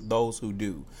appreciate those who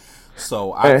do.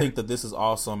 So I think that this is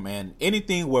awesome, and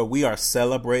anything where we are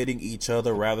celebrating each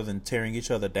other rather than tearing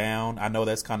each other down. I know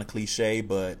that's kind of cliche,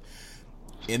 but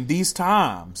in these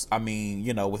times, I mean,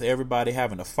 with everybody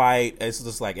having a fight, it's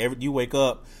just like you wake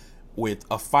up with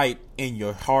a fight in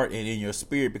your heart and in your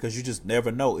spirit, because you just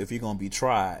never know if you're going to be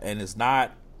tried. And it's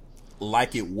not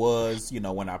like it was,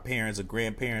 when our parents or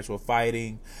grandparents were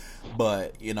fighting,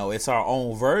 but, it's our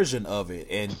own version of it.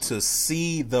 And to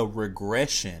see the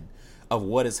regression of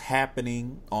what is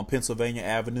happening on Pennsylvania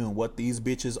Avenue and what these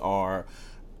bitches are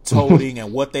toting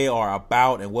and what they are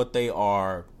about and what they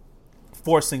are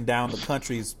forcing down the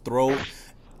country's throat,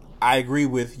 I agree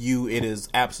with you. It is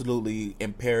absolutely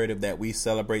imperative that we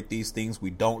celebrate these things. We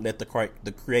don't let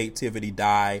the creativity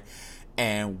die,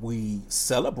 and we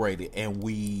celebrate it and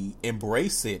we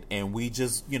embrace it, and we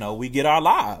just, we get our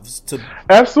lives to.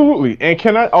 Absolutely. And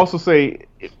can I also say,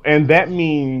 and that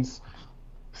means,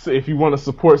 so if you want to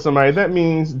support somebody, that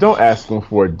means don't ask them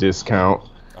for a discount.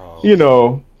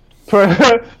 Pay,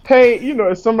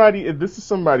 if this is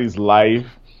somebody's life,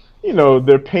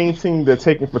 they're painting, they're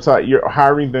taking photography, you're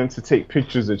hiring them to take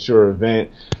pictures at your event.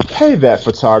 Pay that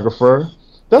photographer.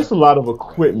 that's a lot of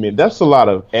equipment. That's a lot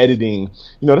of editing.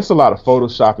 That's a lot of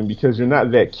photoshopping because you're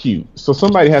not that cute. So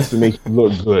somebody has to make you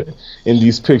look good in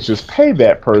these pictures. Pay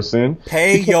that person.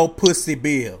 Pay your pussy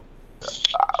bill.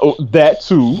 That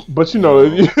too, but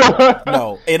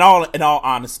no. In all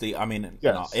honesty, I mean,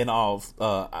 yes.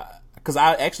 because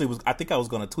I think I was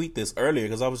going to tweet this earlier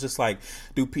because I was just like,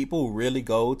 do people really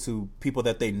go to people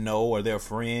that they know or their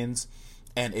friends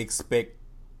and expect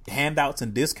handouts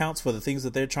and discounts for the things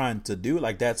that they're trying to do?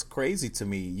 Like, that's crazy to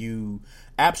me. You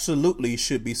absolutely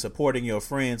should be supporting your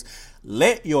friends.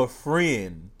 Let your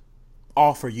friend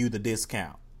offer you the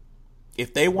discount.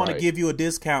 If they want to give you a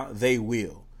discount, they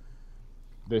will.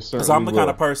 Because I'm the kind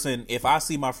of person, if I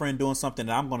see my friend doing something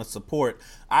that I'm going to support,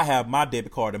 I have my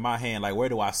debit card in my hand. Like, where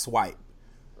do I swipe?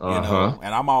 And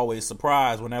I'm always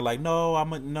surprised when they're like,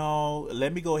 no,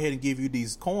 let me go ahead and give you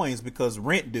these coins because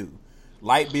rent due,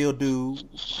 light bill due,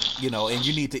 and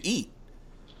you need to eat.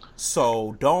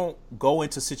 So don't go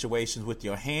into situations with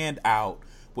your hand out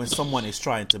when someone is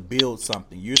trying to build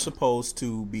something. You're supposed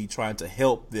to be trying to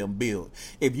help them build.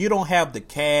 If you don't have the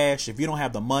cash, if you don't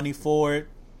have the money for it,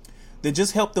 then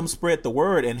just help them spread the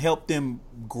word and help them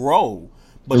grow.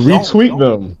 But retweet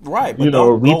them. Right. But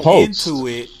don't go into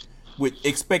it with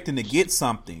expecting to get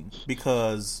something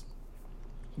because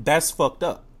that's fucked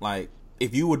up. Like,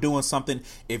 if you were doing something,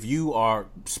 if you are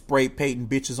spray painting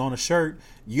bitches on a shirt,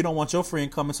 you don't want your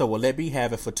friend coming, so, well, let me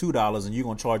have it for $2 and you're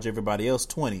going to charge everybody else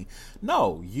 $20.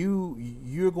 No,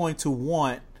 you're going to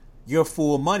want your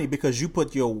full money because you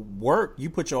put your work,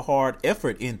 you put your hard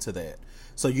effort into that.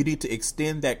 So you need to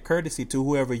extend that courtesy to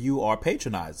whoever you are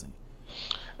patronizing.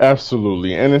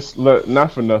 Absolutely, and it's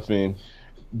not for nothing.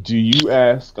 Do you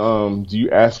ask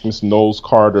Miss Knowles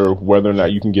Carter whether or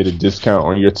not you can get a discount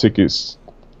on your tickets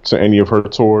to any of her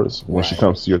tours when she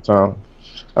comes to your town?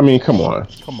 I mean, come on.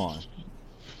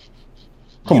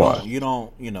 You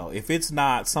don't. If it's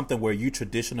not something where you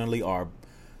traditionally are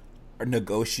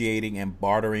negotiating and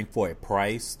bartering for a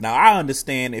price. Now, I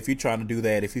understand if you're trying to do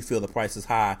that, if you feel the price is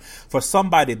high for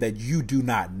somebody that you do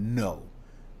not know,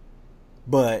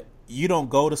 but you don't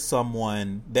go to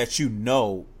someone that you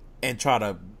know and try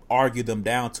to argue them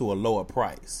down to a lower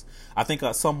price. I think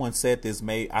someone said this,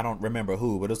 I don't remember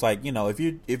who, but it's like,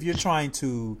 if you're trying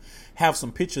to have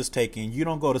some pictures taken, you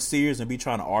don't go to Sears and be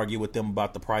trying to argue with them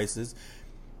about the prices.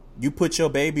 You put your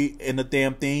baby in the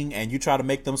damn thing and you try to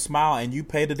make them smile and you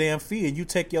pay the damn fee and you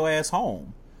take your ass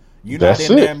home. You're not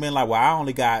in there being like, well, I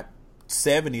only got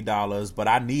 $70, but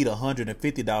I need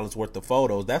 $150 worth of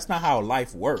photos. That's not how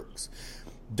life works.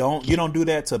 You don't do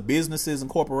that to businesses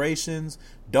and corporations.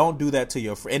 Don't do that to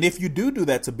your friends. And if you do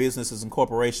that to businesses and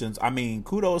corporations, I mean,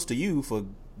 kudos to you for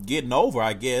getting over,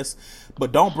 I guess.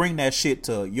 But don't bring that shit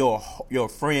to your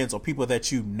friends or people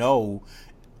that you know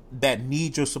that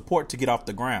need your support to get off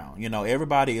the ground.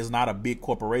 Everybody is not a big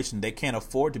corporation. They can't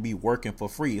afford to be working for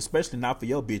free, especially not for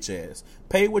your bitch ass.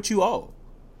 Pay what you owe.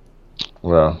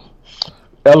 Well,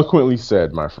 eloquently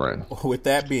said, my friend. With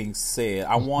that being said,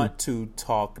 I want to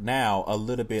talk now a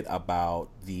little bit about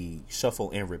the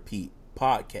Shuffle and Repeat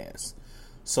podcast.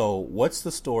 So what's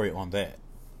the story on that?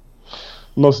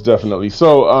 Most definitely.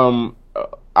 So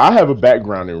I have a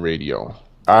background in radio.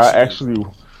 I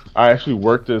actually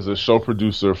worked as a show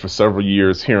producer for several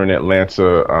years here in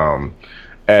Atlanta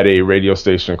at a radio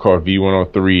station called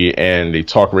V103 and a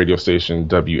talk radio station,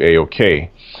 WAOK.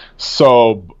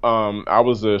 So I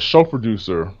was a show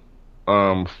producer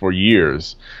for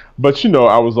years. But,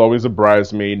 I was always a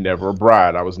bridesmaid, never a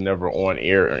bride. I was never on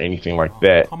air or anything like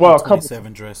that. Well,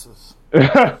 27 dresses.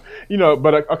 But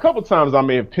a couple times I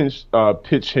may have pitch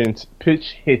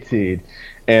hitted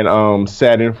and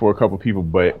sat in for a couple people,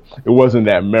 but it wasn't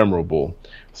that memorable.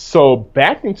 So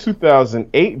back in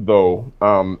 2008, though,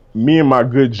 me and my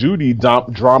good Judy,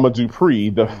 Drama Dupree,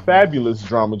 the fabulous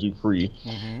Drama Dupree,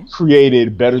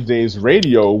 created Better Days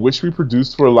Radio, which we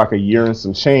produced for like a year and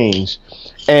some change.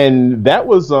 And that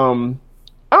was, I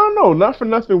don't know, not for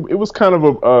nothing. It was kind of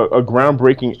a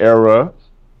groundbreaking era.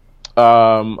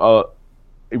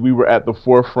 We were at the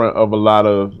forefront of a lot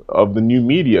of the new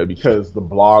media because the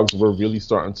blogs were really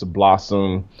starting to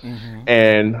blossom,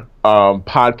 and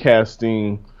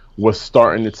podcasting was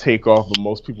starting to take off, but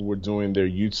most people were doing their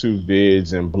YouTube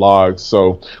vids and blogs.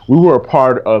 So we were a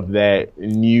part of that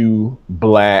new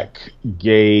black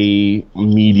gay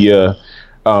media,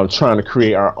 trying to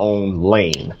create our own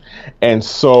lane. And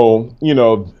so,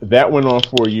 that went on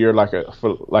for a year, like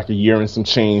a year and some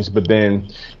change. But then,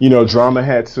 Drama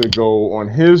had to go on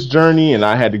his journey and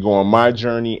I had to go on my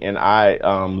journey, and I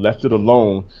left it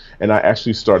alone and I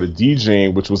actually started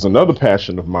DJing, which was another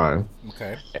passion of mine.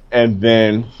 Okay. And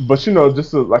then, but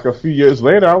just like a few years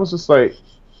later, I was just like,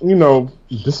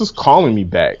 this is calling me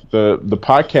back. The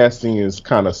podcasting is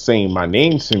kind of saying my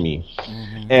name to me.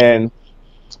 And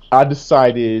I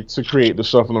decided to create the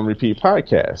Shuffle and Repeat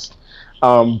podcast.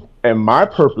 And my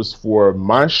purpose for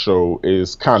my show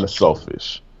is kind of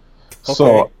selfish. Okay.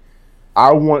 So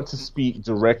I want to speak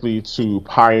directly to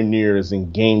pioneers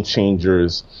and game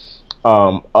changers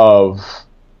of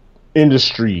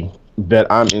industry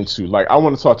that I'm into. Like, I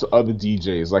want to talk to other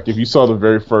DJs. Like, if you saw the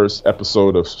very first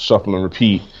episode of Shuffle and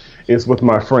Repeat, it's with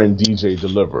my friend DJ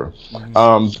Deliver.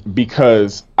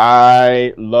 Because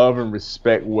I love and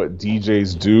respect what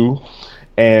DJs do,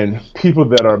 and people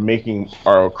that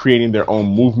are creating their own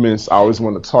movements. I always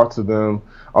want to talk to them.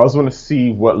 I always want to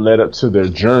see what led up to their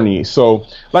journey. So,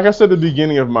 like I said at the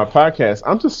beginning of my podcast,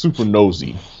 I'm just super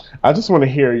nosy. I just want to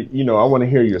hear, I want to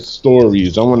hear your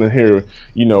stories. I want to hear,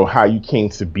 how you came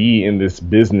to be in this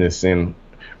business and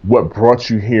what brought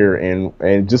you here,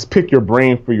 and just pick your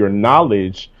brain for your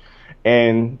knowledge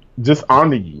and just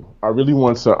honor you. I really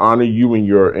want to honor you in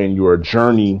your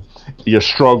journey, your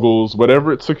struggles,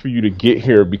 whatever it took for you to get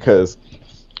here, because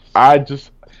I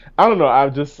don't know,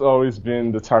 I've just always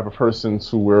been the type of person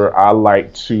to where I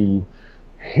like to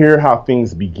hear how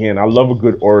things begin. I love a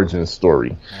good origin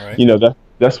story. Right.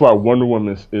 That's why Wonder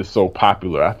Woman is so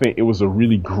popular. I think it was a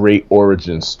really great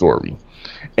origin story.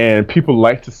 And people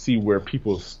like to see where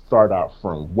people start out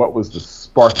from. What was the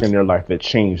spark in their life that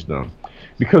changed them?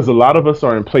 Because a lot of us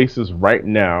are in places right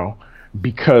now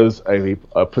because of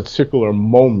a particular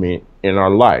moment in our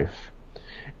life.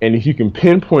 And if you can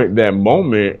pinpoint that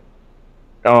moment,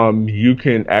 you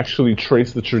can actually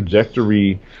trace the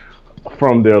trajectory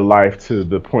from their life to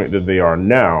the point that they are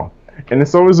now. And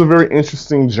it's always a very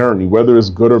interesting journey, whether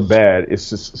it's good or bad.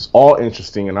 It's all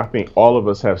interesting. And I think all of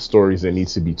us have stories that need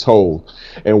to be told.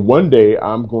 And one day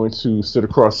I'm going to sit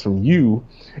across from you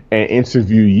and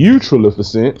interview you,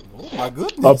 Trilificent, my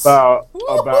goodness, about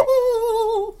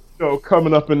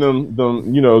coming up in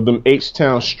them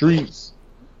H-Town streets,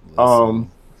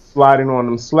 sliding on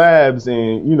them slabs,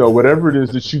 and whatever it is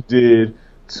that you did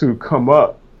to come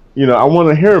up. I want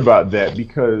to hear about that,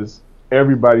 because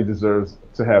everybody deserves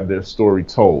to have their story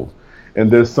told,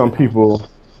 and there's some people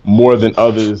more than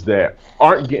others that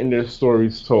aren't getting their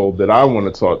stories told that I want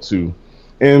to talk to,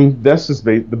 and that's just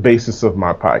the basis of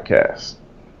my podcast.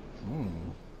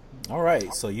 All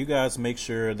right, so you guys make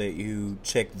sure that you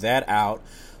check that out.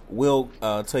 We'll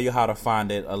tell you how to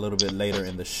find it a little bit later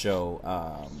in the show.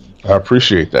 I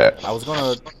appreciate that. I was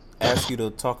going to ask you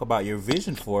to talk about your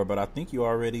vision for it, but I think you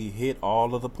already hit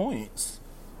all of the points.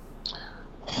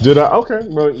 Did I? Okay.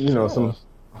 Well,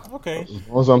 okay. As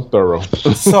long as I'm thorough.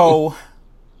 So,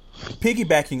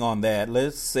 piggybacking on that,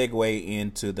 let's segue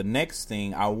into the next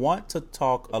thing. I want to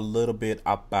talk a little bit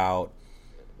about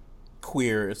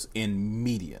queers in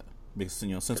media, because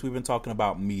since we've been talking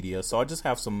about media, so I just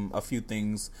have a few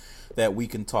things that we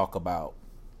can talk about.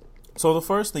 So the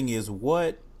first thing is,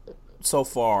 what so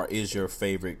far is your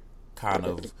favorite kind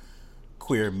of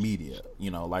queer media?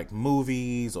 Like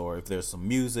movies, or if there's some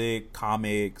music,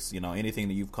 comics, anything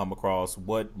that you've come across.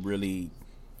 What really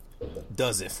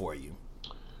does it for you?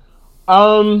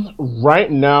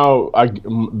 Right now,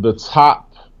 the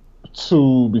top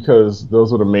two, because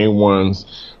those are the main ones.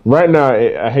 Right now,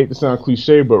 I hate to sound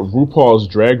cliche, but RuPaul's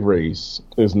Drag Race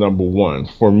is number one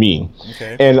for me.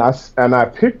 Okay. And I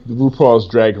picked RuPaul's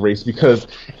Drag Race because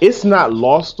it's not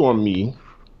lost on me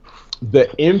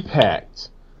the impact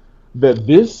that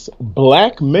this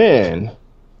black man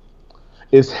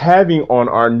is having on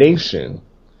our nation.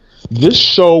 This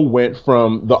show went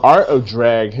from, the art of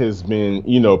drag has been,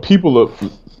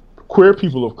 queer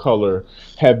people of color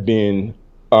have been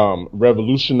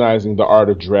revolutionizing the art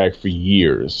of drag for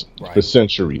years, right, for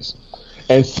centuries.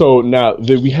 And so now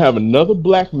that we have another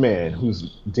black man who's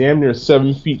damn near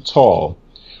 7 feet tall,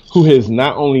 who has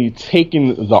not only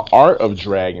taken the art of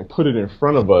drag and put it in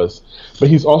front of us, but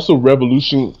he's also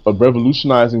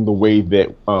revolutionizing the way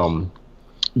that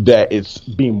that it's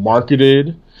being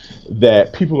marketed,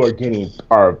 that people are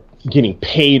getting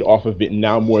paid off of it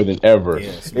now more than ever.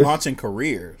 Yes, launching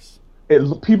careers.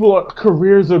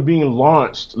 Careers are being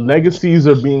launched, legacies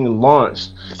are being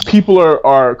launched. People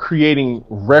are creating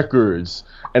records,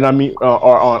 and are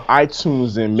on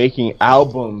iTunes and making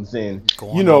albums, and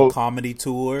going on comedy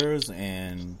tours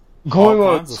and going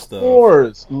on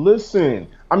tours. Listen,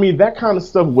 that kind of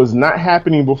stuff was not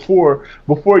happening before.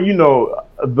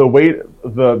 The way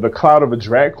the cloud of a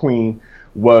drag queen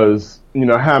was,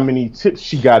 how many tips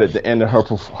she got at the end of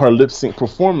her lip sync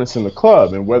performance in the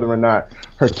club, and whether or not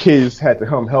her kids had to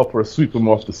come help her sweep them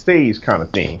off the stage, kind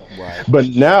of thing. Right. But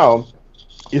now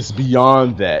it's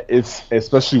beyond that. It's,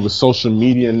 especially with social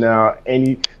media now,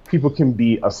 people can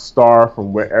be a star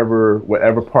from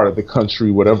whatever part of the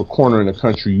country, whatever corner in the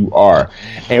country you are.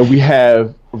 And we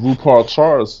have RuPaul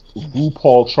Charles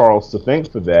to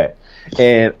thank for that.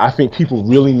 And I think people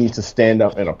really need to stand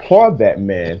up and applaud that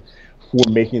man for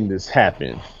making this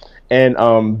happen. And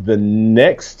the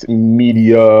next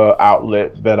media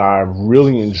outlet that I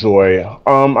really enjoy,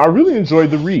 I really enjoy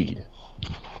The Read.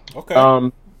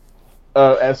 Okay.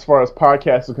 As far as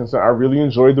podcasts are concerned, I really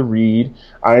enjoy The Read.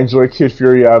 I enjoy Kid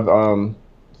Fury. I've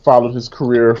followed his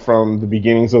career from the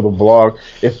beginnings of the blog.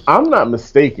 If I'm not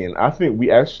mistaken, I think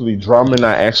Drama and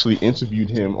I actually interviewed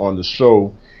him on the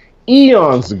show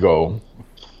eons ago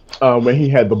when he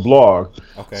had the blog.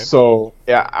 Okay. So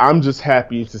yeah, I'm just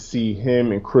happy to see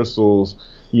him and Crystals,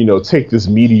 take this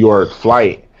meteoric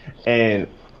flight and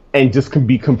just can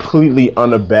be completely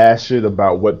unabashed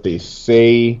about what they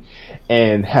say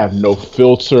and have no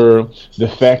filter. The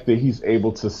fact that he's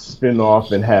able to spin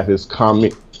off and have his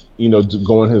comic,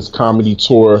 go on his comedy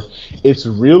tour, it's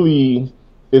really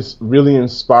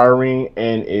inspiring,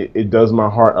 and it does my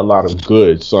heart a lot of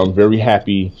good. So I'm very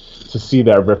happy to see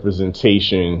that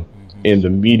representation in the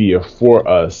media for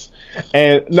us.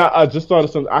 And now I just thought of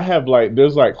something. I have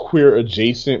there's queer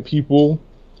adjacent people,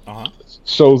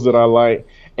 shows that I like.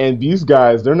 And these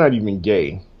guys, they're not even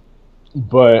gay.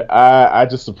 But I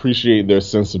just appreciate their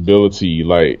sensibility.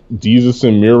 Like, Jesus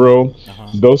and Miro,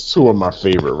 those two are my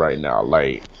favorite right now.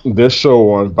 Like, their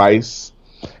show on Vice,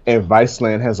 and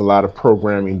Viceland has a lot of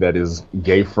programming that is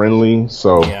gay-friendly.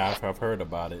 So yeah, I've heard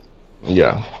about it.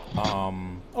 Yeah.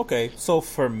 Okay, so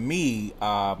for me,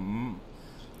 I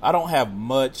don't have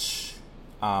much.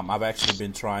 I've actually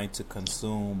been trying to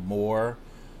consume more.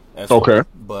 Okay.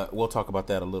 But we'll talk about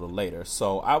that a little later.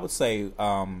 So I would say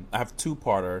I have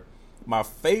two-parter. My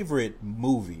favorite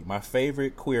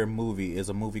queer movie is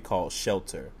a movie called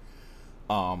Shelter.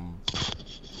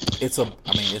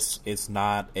 It's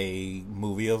not a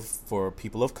movie for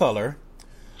people of color.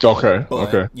 Okay.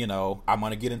 But, okay. I'm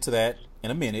going to get into that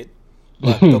in a minute.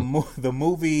 But the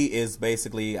movie is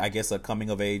basically, I guess, a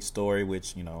coming-of-age story,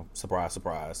 which, surprise,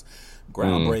 surprise,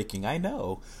 groundbreaking, I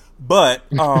know. But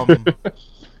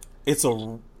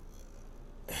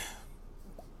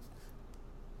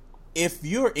if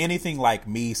you're anything like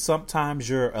me, sometimes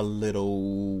you're a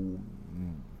little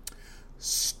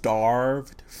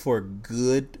starved for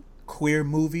good queer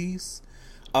movies.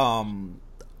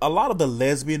 A lot of the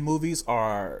lesbian movies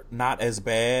are not as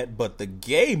bad, but the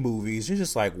gay movies, you're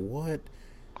just like, what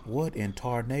in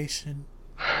tarnation?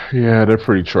 Yeah, they're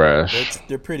pretty trash.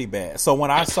 They're pretty bad. So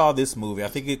when I saw this movie, I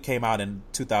think it came out in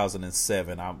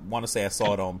 2007. I want to say I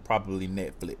saw it on probably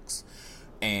Netflix.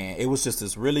 And it was just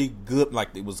this really good,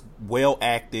 it was well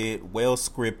acted, well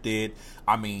scripted.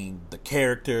 I mean, the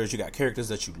characters, you got characters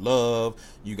that you love.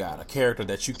 You got a character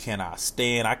that you cannot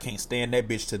stand. I can't stand that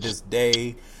bitch to this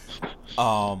day.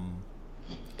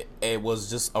 It was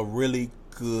just a really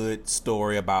good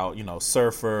story about,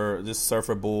 this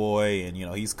surfer boy, and,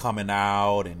 he's coming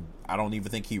out, and I don't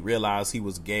even think he realized he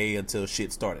was gay until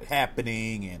shit started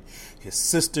happening, and his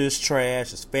sister's trash,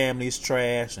 his family's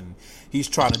trash, and he's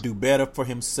trying to do better for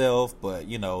himself, but,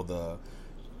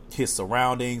 his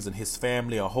surroundings and his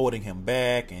family are holding him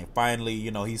back, and finally,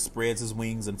 he spreads his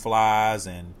wings and flies,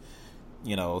 and,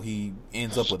 he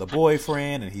ends up with a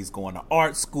boyfriend, and he's going to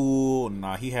art school, and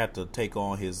he had to take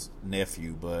on his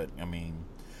nephew, but,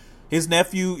 his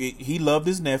nephew, he loved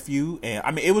his nephew,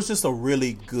 and, it was just a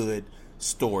really good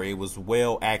story. It was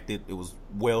well acted, it was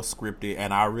well scripted,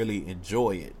 and I really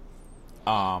enjoy it.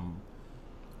 On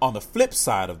the flip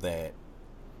side of that,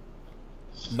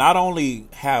 not only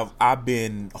have I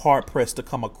been hard pressed to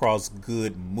come across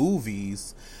good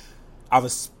movies, I've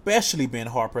especially been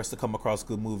hard pressed to come across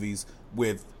good movies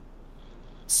with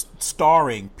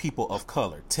starring people of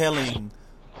color, telling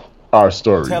our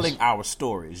stories.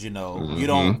 You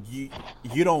don't.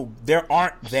 There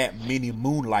aren't that many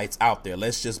Moonlights out there.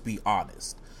 Let's just be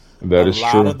honest. That is true.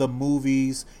 A lot of the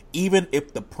movies, even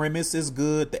if the premise is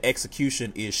good, the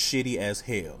execution is shitty as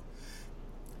hell.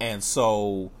 And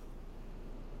so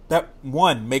that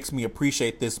one makes me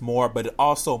appreciate this more, but it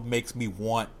also makes me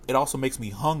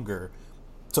hunger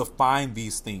to find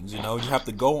these things. You have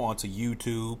to go onto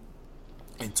YouTube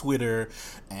and Twitter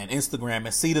and Instagram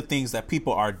and see the things that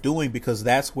people are doing, because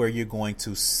that's where you're going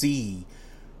to see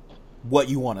what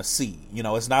you want to see.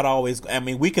 It's not always,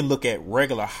 we can look at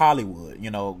regular Hollywood,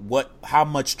 how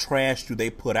much trash do they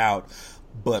put out,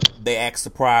 but they act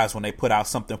surprised when they put out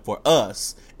something for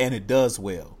us and it does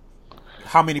well.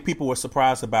 How many people were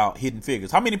surprised about Hidden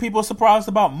Figures? How many people are surprised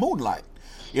about Moonlight?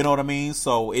 You know what I mean?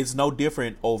 So it's no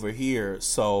different over here.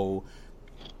 So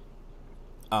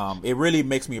It really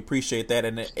makes me appreciate that,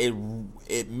 and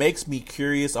it makes me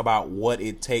curious about what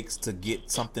it takes to get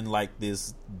something like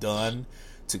this done,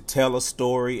 to tell a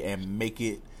story and make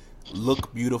it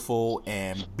look beautiful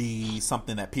and be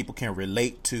something that people can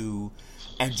relate to,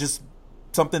 and just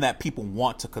something that people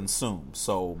want to consume.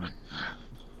 So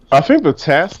I think the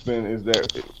task then is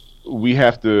that we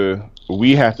have to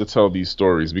tell these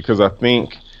stories, because I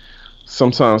think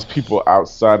sometimes people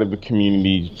outside of the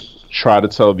community try to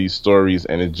tell these stories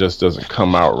and it just doesn't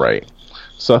come out right.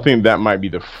 So I think that might be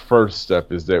the first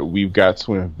step, is that we've got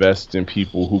to invest in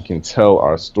people who can tell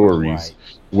our stories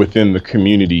within the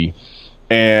community.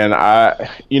 And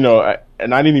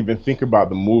and I didn't even think about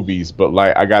the movies, but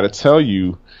like, I got to tell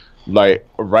you, like,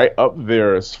 right up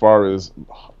there as far as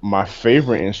my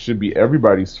favorite, and should be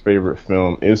everybody's favorite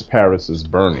film, is Paris is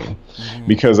Burning,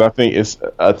 because I think it's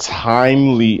a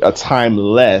timeless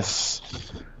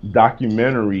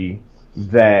documentary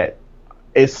that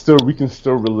we can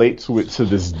still relate to it to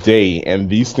this day. And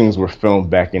these things were filmed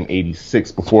back in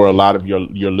 '86, before a lot of your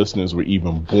listeners were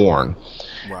even born.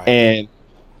 Right. And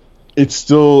it's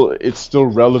still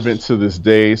relevant to this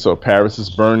day. So Paris is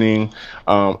Burning.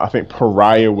 I think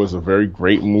Pariah was a very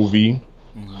great movie,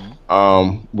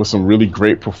 with some really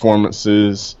great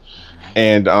performances.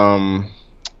 And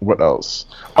what else?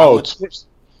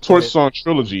 Torch Song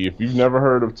Trilogy. If you've never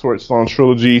heard of Torch Song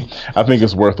Trilogy, I think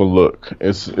it's worth a look.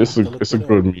 It's a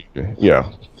good movie.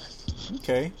 Yeah.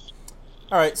 Okay.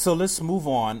 All right. So let's move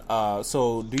on.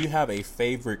 So do you have a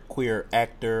favorite queer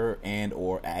actor and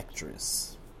or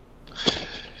actress?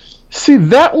 See,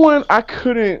 that one I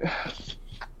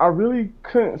really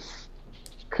couldn't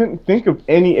think of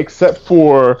any, except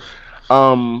for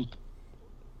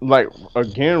like,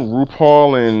 again,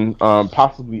 RuPaul and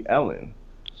possibly Ellen.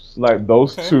 Like,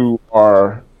 those two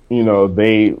are,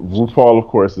 RuPaul, of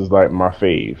course, is like my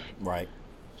fave. Right.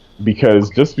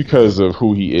 Because of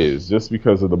who he is, just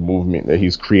because of the movement that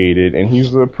he's created, and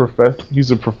he's a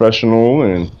professional,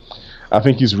 and I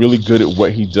think he's really good at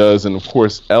what he does. And of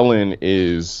course, Ellen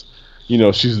is,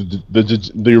 she's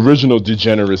the original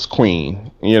DeGeneres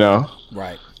queen,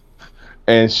 Right.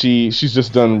 And she's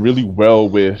just done really well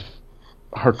with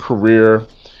her career,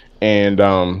 and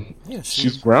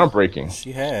she's groundbreaking.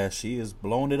 She has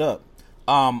blown it up.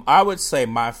 I would say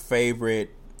my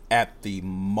favorite at the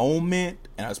moment,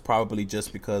 and that's probably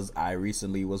just because I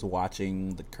recently was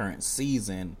watching the current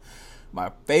season,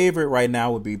 my favorite right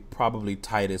now would be probably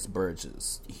Titus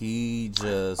Burgess.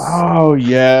 Oh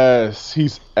yes,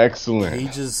 he's excellent. He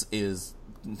just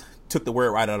took the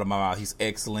word right out of my mouth. He's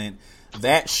excellent.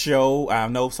 That show, I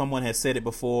know someone has said it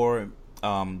before,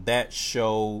 that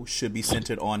show should be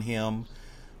centered on him.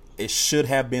 It should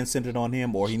have been centered on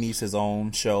him, or he needs his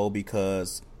own show,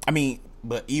 because,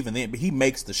 but even then, he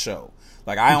makes the show.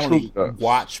 Like, I only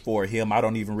watch for him. I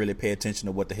don't even really pay attention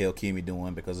to what the hell Kimmy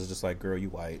doing, because it's just like, girl, you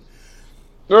white.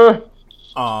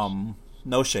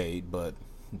 No shade, but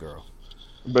girl.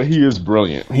 But he is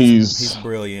brilliant. He's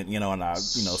brilliant, and I,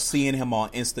 seeing him on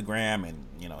Instagram, and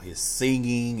his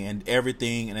singing and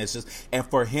everything, and it's just, and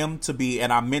for him to be,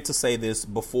 and I meant to say this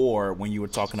before when you were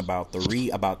talking about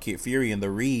about Kid Fury and the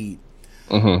Read,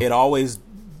 it always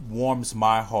warms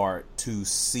my heart to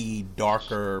see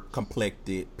darker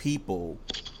complected people,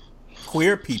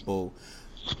 queer people,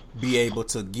 be able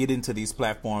to get into these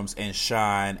platforms and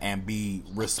shine and be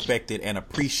respected and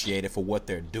appreciated for what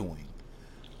they're doing.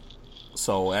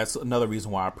 So that's another reason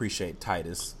why I appreciate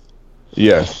Titus.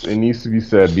 Yes, it needs to be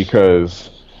said, because,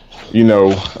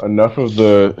 enough of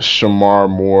the Shamar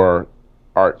Moore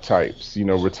archetypes,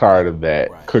 we're tired of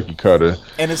that cookie cutter.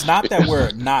 And it's not that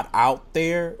we're not out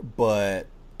there, but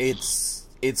it's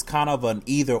kind of an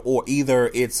either or.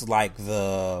 Either it's like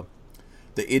the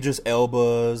Idris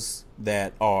Elbas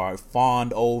that are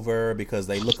fawned over because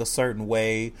they look a certain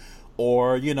way,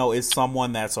 or it's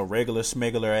someone that's a regular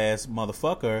smuggler ass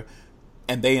motherfucker,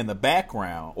 and they in the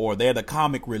background, or they're the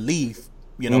comic relief,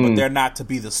 but they're not to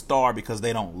be the star because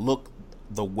they don't look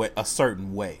a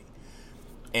certain way.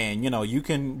 And you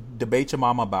can debate your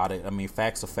mama about it.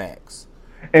 Facts are facts.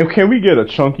 And can we get a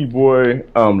chunky boy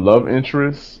love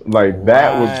interest? Like,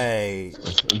 that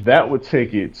would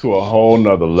take it to a whole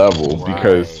nother level,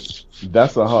 because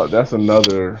that's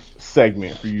another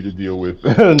segment for you to deal with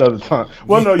another time.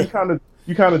 Well, no,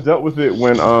 you kind of dealt with it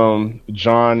when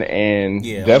John and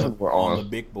Devin were on the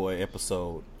Big Boy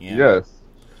episode. Yeah. Yes,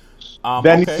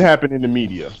 that needs to happen in the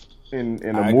media, in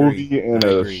a movie, in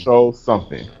a show,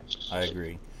 something. I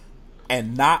agree,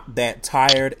 and not that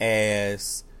tired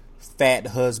ass fat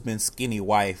husband, skinny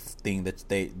wife thing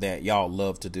that y'all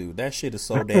love to do. That shit is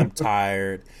so damn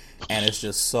tired, and it's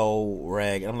just so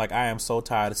ragged. I'm like, I am so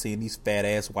tired of seeing these fat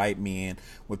ass white men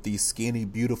with these skinny,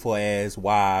 beautiful ass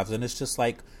wives, and it's just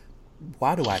like,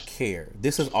 why do I care?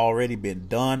 This has already been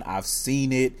done. I've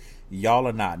seen it. Y'all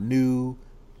are not new,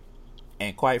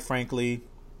 and quite frankly,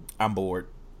 I'm bored.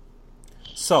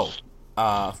 So,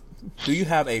 do you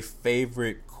have a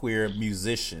favorite queer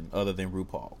musician other than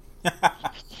RuPaul?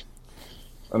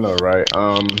 I know, right?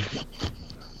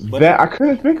 That I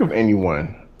couldn't think of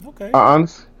anyone. Okay.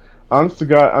 Honest to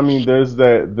God, I mean, there's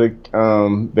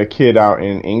the kid out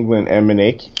in England,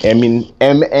 MNEK.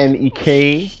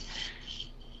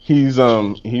 He's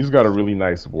got a really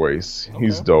nice voice. Okay.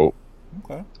 He's dope.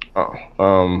 Okay.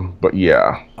 But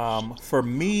yeah. For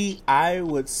me, I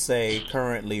would say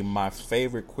currently my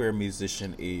favorite queer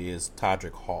musician is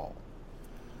Todrick Hall.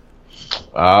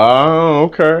 Oh,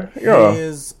 okay. Yeah.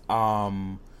 His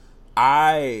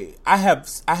I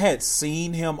had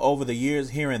seen him over the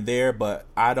years here and there, but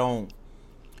I don't.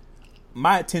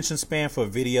 My attention span for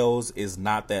videos is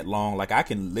not that long. Like, I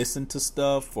can listen to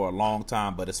stuff for a long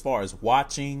time, but as far as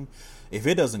watching, if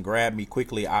it doesn't grab me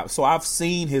quickly, so I've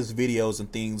seen his videos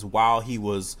and things while he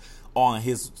was on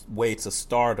his way to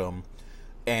stardom,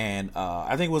 and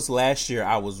I think it was last year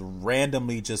I was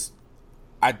randomly just.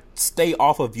 I stay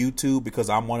off of YouTube because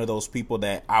I'm one of those people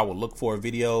that I will look for a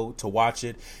video to watch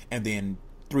it, and then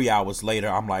 3 hours later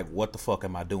I'm like, what the fuck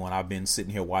am I doing? I've been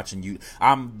sitting here watching you.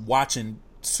 I'm watching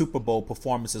Super Bowl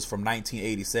performances from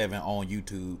 1987 on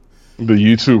YouTube. The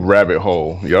YouTube rabbit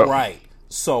hole. Yep. Right.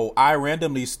 So I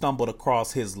randomly stumbled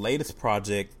across his latest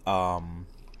project.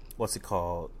 What's it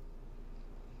called?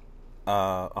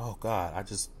 Oh God, I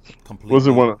just completely. Was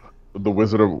it one of the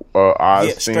Wizard of Oz?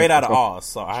 Yeah, Straight Out of Oz.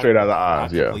 So Straight Out of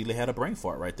Oz. I completely had a brain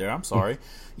fart right there. I'm sorry.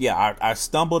 Yeah, I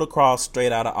stumbled across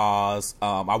Straight Out of Oz.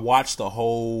 I watched the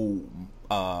whole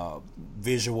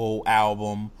visual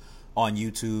album on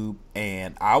YouTube,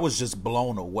 and I was just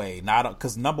blown away. Not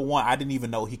because, number one, I didn't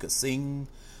even know he could sing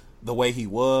the way he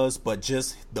was, but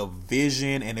just the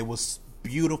vision, and it was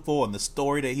beautiful, and the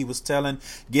story that he was telling,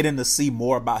 getting to see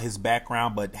more about his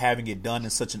background, but having it done in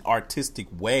such an artistic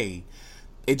way,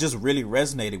 it just really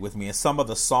resonated with me. And some of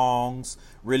the songs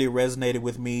really resonated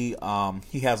with me.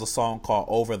 He has a song called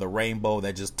Over the Rainbow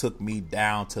that just took me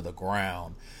down to the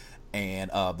ground, and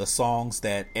the songs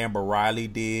that Amber Riley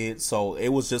did. So it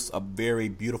was just a very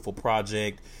beautiful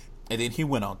project. And then he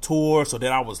went on tour, so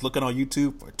then I was looking on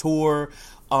YouTube for tour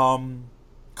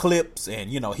clips, and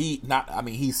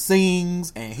he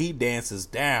sings and he dances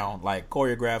down, like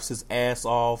choreographs his ass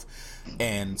off,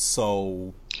 and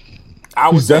so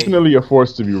he's definitely a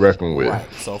force to be reckoned with.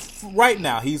 Right. So right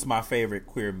now he's my favorite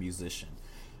queer musician.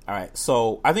 All right,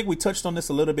 so I think we touched on this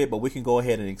a little bit, but we can go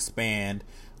ahead and expand.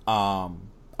 I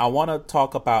want to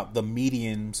talk about the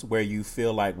mediums where you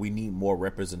feel like we need more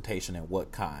representation, and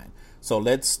what kind. So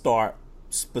let's start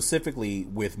specifically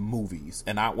with movies.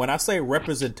 And when I say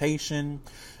representation,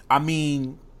 I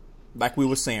mean, like we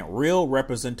were saying, real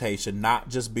representation, not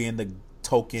just being the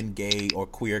token gay or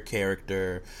queer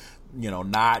character,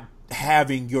 not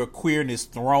having your queerness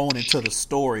thrown into the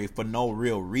story for no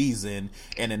real reason,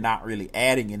 and then not really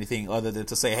adding anything other than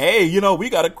to say, hey, we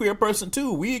got a queer person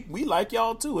too, we like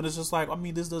y'all too. And it's just like, I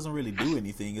mean, this doesn't really do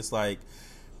anything. It's like,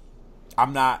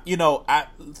 I'm not,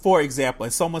 for example,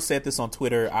 and someone said this on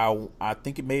Twitter, I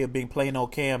think it may have been Plain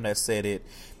Old Cam that said it.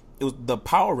 It was the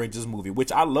Power Rangers movie, which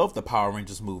I love the Power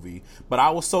Rangers movie, but I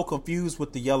was so confused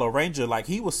with the Yellow Ranger, like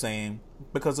he was saying,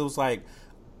 because it was like,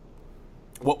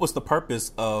 what was the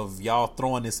purpose of y'all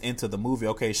throwing this into the movie?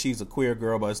 Okay, she's a queer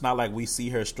girl, but it's not like we see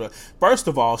her. First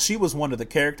of all, she was one of the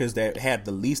characters that had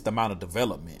the least amount of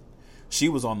development. She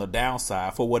was on the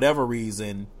downside for whatever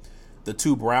reason. The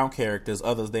two brown characters,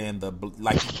 other than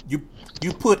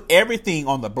you put everything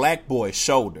on the black boy's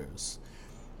shoulders,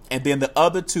 and then the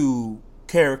other two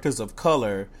characters of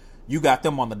color, you got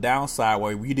them on the downside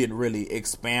where we didn't really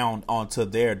expound onto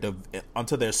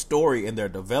their story and their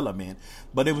development.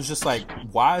 But it was just like,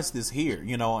 why is this here?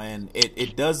 And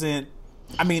it doesn't.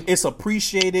 I mean, it's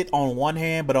appreciated on one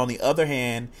hand, but on the other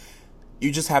hand,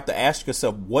 you just have to ask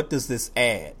yourself, what does this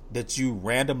add? That you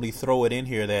randomly throw it in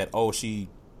here that, oh, she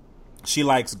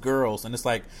likes girls, and it's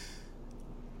like,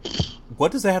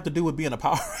 what does that have to do with being a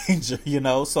Power Ranger?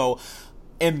 So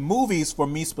in movies, for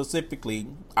me specifically,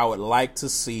 I would like to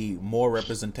see more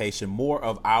representation, more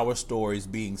of our stories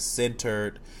being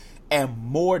centered, and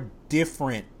more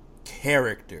different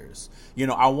characters.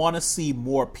 I want to see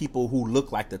more people who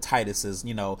look like the Tituses.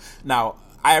 Now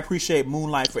I appreciate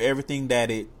Moonlight for everything that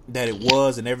it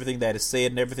was and everything that it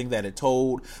said and everything that it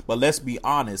told. But let's be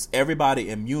honest, everybody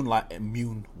in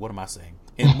what am I saying?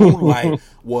 In Moonlight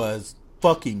was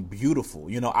fucking beautiful.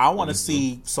 You know, I want to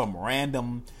see some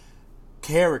random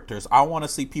characters. I want to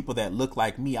see people that look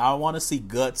like me. I want to see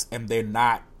guts and they're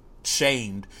not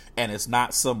shamed, and it's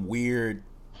not some weird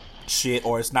shit,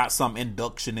 or it's not some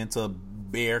induction into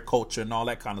bear culture and all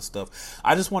that kind of stuff.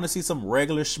 I just want to see some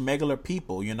regular schmegular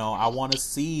people. You know, I want to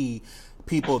see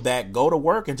people that go to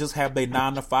work and just have their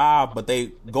 9 to 5, but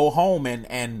they go home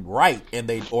and write, and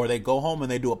they go home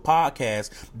and they do a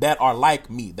podcast that are like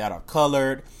me, that are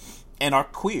colored and are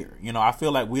queer. You know, I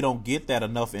feel like we don't get that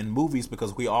enough in movies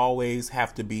because we always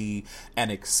have to be an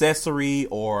accessory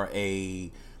or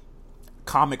a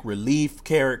comic relief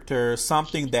character,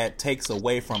 something that takes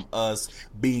away from us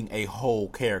being a whole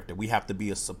character. We have to be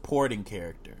a supporting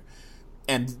character.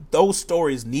 And those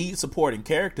stories need supporting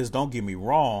characters, don't get me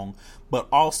wrong, but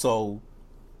also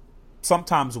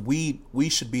sometimes we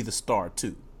should be the star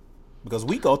too. Because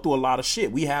we go through a lot of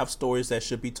shit. We have stories that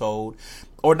should be told,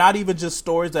 or not even just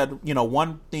stories that, you know,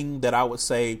 one thing that I would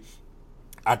say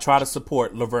I try to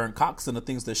support Laverne Cox and the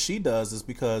things that she does is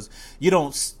because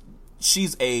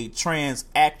she's a trans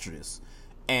actress,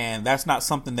 and that's not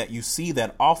something that you see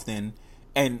that often,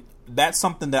 and that's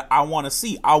something that I want to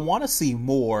see. I want to see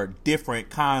more different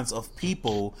kinds of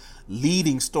people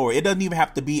leading story. It doesn't even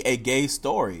have to be a gay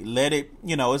story. Let it,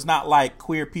 you know, it's not like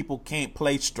queer people can't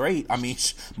play straight. I mean,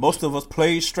 most of us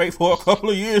played straight for a couple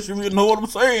of years, you know what I'm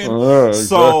saying? Exactly.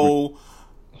 So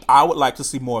I would like to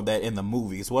see more of that in the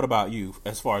movies. What about you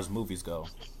as far as movies go?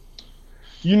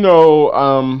 You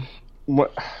know,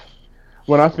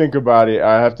 when I think about it,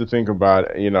 I have to think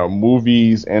about, you know,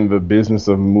 movies, and the business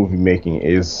of movie making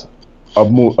is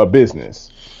a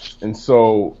business. And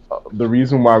so the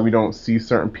reason why we don't see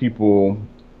certain people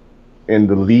in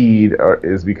the lead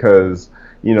is because,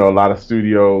 you know, a lot of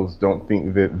studios don't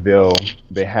think that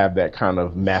they have that kind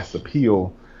of mass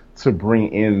appeal to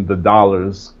bring in the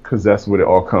dollars, because that's what it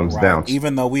all comes down to.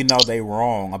 Even though we know they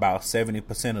wrong about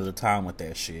 70% of the time with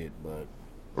that shit, but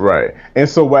right. And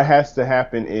so what has to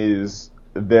happen is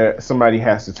that somebody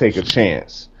has to take a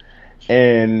chance,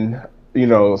 and you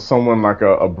know, someone like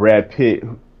a Brad Pitt's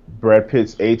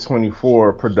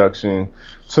A24 production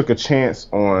took a chance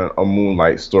on a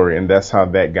Moonlight story, and that's how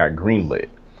that got greenlit.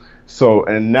 So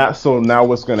now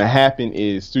what's going to happen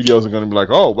is studios are going to be like,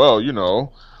 oh well, you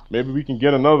know, maybe we can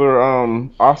get another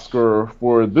Oscar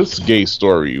for this gay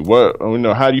story. What, you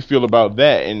know, how do you feel about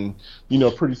that? And you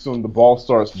know, pretty soon the ball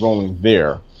starts rolling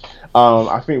there.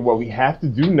 I think what we have to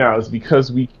do now is,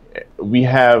 because we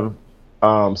have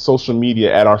social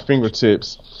media at our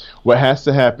fingertips, what has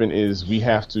to happen is we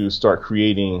have to start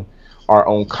creating our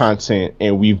own content.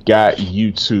 And we've got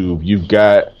YouTube, you've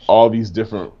got all these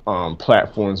different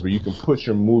platforms where you can put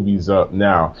your movies up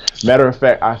now. Matter of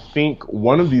fact, I think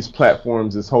one of these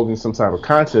platforms is holding some type of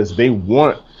contest. They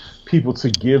want people to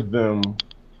give them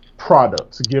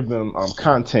product, to give them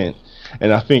content.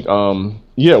 And I think,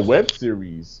 web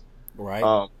series.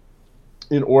 Right.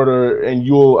 In order, and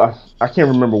I can't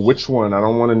remember which one. I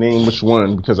don't want to name which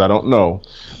one because I don't know.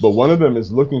 But one of them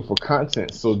is looking for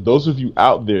content. So those of you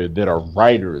out there that are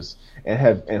writers and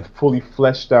have fully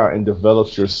fleshed out and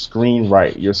developed your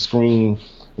screenwriting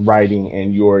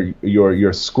and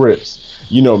your scripts,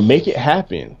 you know, make it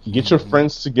happen. Get your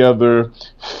friends together,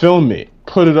 film it,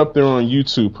 put it up there on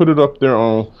YouTube, put it up there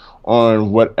on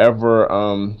whatever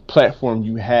platform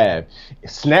you have.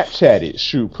 Snapchat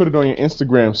it, put it on your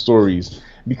Instagram stories,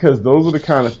 because those are the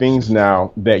kind of things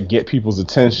now that get people's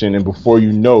attention, and before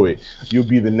you know it, you'll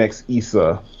be the next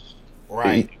Issa.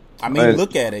 Right. I mean,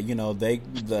 look at it. You know,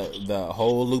 the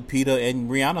whole Lupita and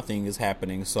Rihanna thing is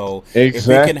happening. So if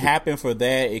it can happen for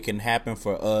that, it can happen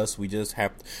for us. We just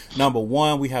have to, number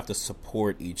one, we have to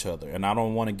support each other, and I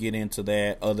don't want to get into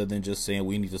that other than just saying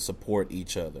we need to support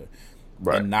each other.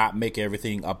 Right. And not make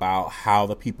everything about how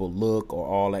the people look or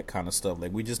all that kind of stuff.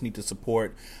 Like, we just need to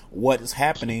support what is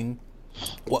happening,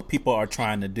 what people are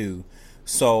trying to do.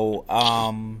 So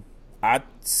I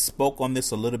spoke on this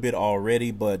a little bit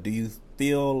already, but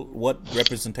what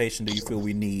representation do you feel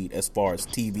we need as far as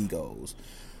TV goes?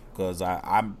 Because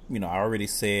I already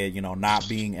said, you know, not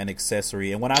being an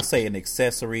accessory. And when I say an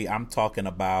accessory, I'm talking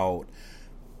about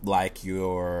like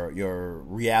your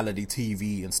reality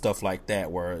TV and stuff like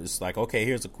that, where it's like, okay,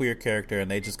 here's a queer character and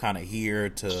they just kind of here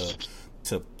to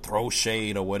throw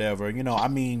shade or whatever, you know. I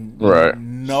mean, right.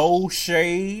 No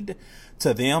shade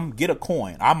to them. Get a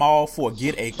coin. I'm all for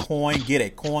get a coin.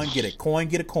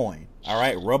 All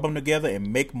right, rub them together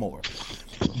and make more.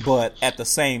 But at the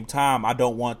same time, I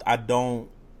don't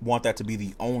want that to be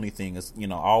the only thing. Is, you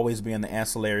know, always being the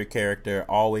ancillary character,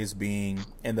 always being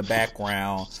in the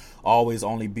background, always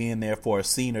only being there for a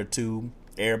scene or two.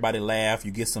 Everybody laugh,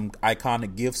 you get some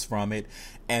iconic gifts from it,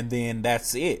 and then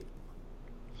that's it.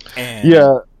 And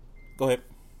Yeah, go ahead.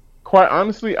 quite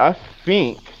honestly, I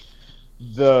think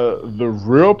the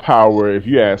real power, if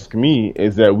you ask me,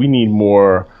 is that we need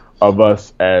more of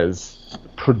us as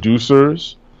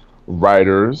producers,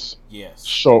 writers, Yes.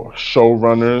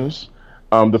 showrunners,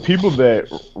 the people that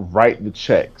write the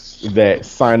checks, that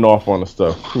sign off on the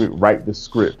stuff, write the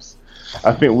scripts.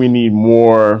 I think we need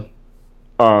more.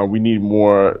 We need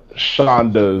more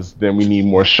Shondas than we need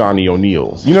more Shawnee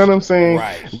O'Neills. You know what I'm saying?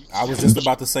 Right. I was just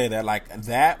about to say that. Like,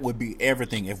 that would be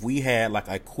everything if we had like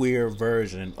a queer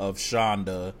version of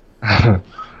Shonda,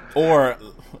 or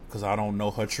because I don't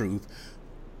know her truth.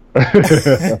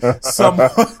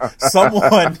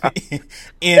 someone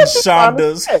in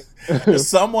Shonda's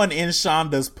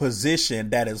position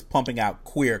that is pumping out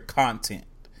queer content.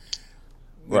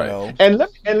 You Right. know? And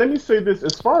let me say this: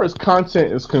 as far as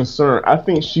content is concerned, I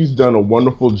think she's done a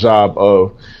wonderful job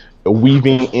of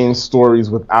weaving in stories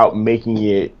without making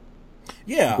it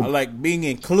Yeah, like being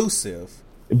inclusive.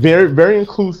 very, very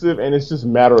inclusive, and it's just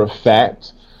matter of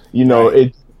fact. You know, Right.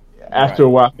 it after a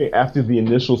while, I think after the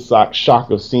initial shock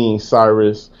of seeing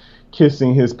Cyrus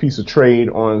kissing his piece of trade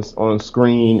on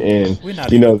screen, and We're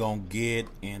not you even know, gonna get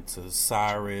into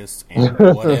Cyrus and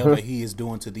whatever he is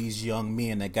doing to these young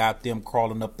men that got them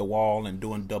crawling up the wall and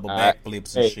doing double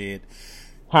backflips and hey, shit.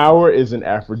 power is an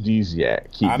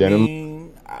aphrodisiac. Keep I that in mind.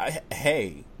 mean,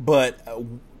 hey, but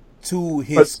to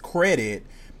his But credit,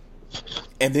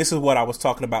 and this is what I was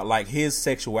talking about, like his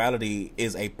sexuality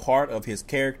is a part of his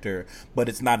character, but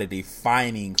it's not a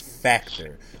defining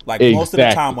factor. Like most of the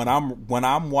time exactly. when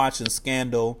I'm watching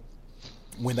Scandal,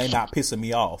 when they're not pissing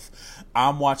me off,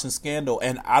 I'm watching Scandal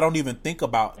and I don't even think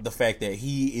about the fact that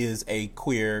he is a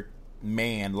queer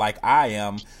man like I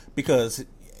am, because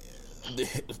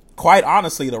quite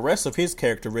honestly the rest of his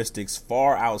characteristics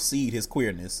far outseed his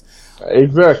queerness.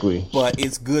 Exactly. But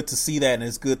it's good to see that, and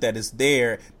it's good that it's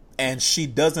there. And she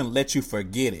doesn't let you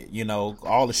forget it. You know,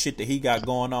 all the shit that he got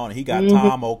going on. He got Hmm.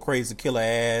 Tom, old crazy killer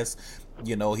ass.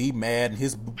 You know, he mad, and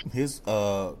his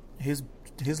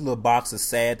little box is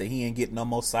sad that he ain't getting no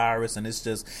more Cyrus, and it's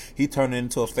just he turned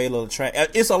into a fatal trap.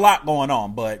 It's a lot going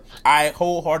on, but I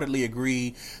wholeheartedly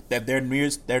agree that there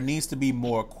needs to be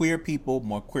more queer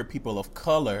people of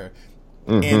color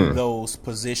in those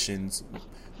positions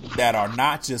that are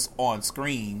not just on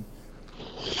screen,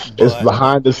 It's but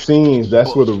behind the scenes.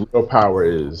 That's but where the real power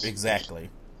is. exactly.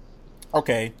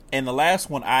 Okay, and the last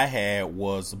one I had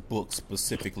was books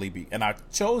specifically, and I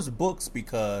chose books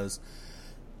because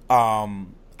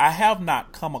I have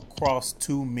not come across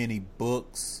too many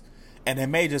books, and it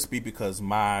may just be because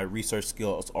my research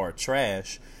skills are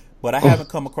trash, but I haven't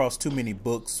come across too many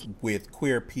books with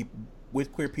queer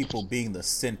people being the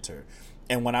center.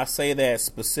 And when I say that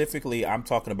specifically, I'm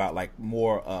talking about like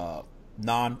more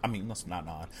that's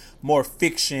not more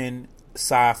fiction,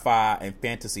 sci-fi, and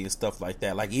fantasy and stuff like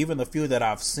that. Like even the few that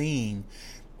I've seen,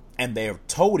 and they've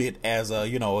told it as a,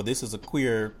 this is a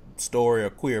queer story or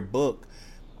queer book,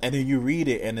 and then you read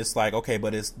it and it's like, okay,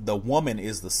 but it's the woman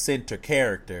is the center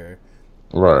character,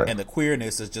 Right. and the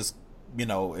queerness is just,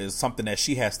 is something that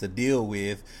she has to deal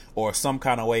with, or some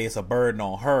kind of way it's a burden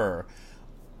on her.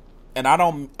 And I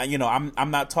don't,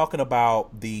 I'm not talking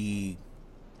about the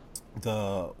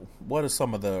what are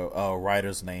some of the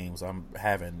writers' names? I'm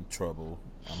having trouble.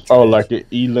 I'm Oh, trash. like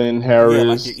Elin Yeah,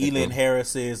 like Harris, your Elin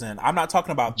Harris's, and I'm not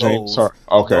talking about James. those.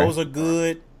 Okay. Those are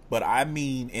good, but I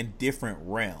mean in different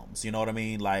realms. You know what I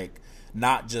mean? Like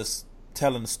not just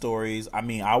telling stories. I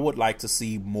mean, I would like to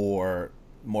see more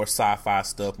sci-fi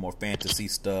stuff, more fantasy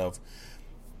stuff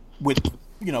with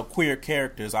queer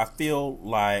characters. I feel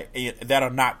like that are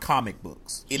not comic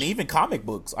books, and even comic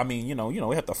books. I mean,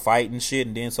 we have to fight and shit,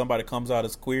 and then somebody comes out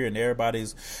as queer, and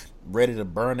everybody's ready to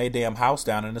burn their damn house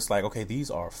down, and it's like, okay, these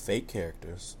are fake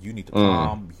characters. You need to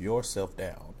calm yourself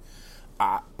down.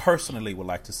 I personally would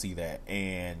like to see that,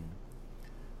 and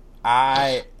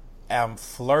I am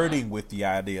flirting with the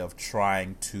idea of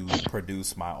trying to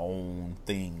produce my own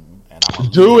thing, and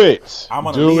Do it. I'm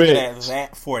gonna Do leave it it. at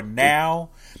that for now.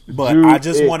 But Do I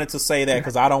just it. wanted to say that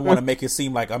because I don't want to make it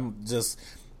seem like I'm just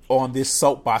on this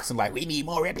soapbox and like, we need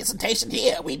more representation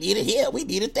here, we need it here, we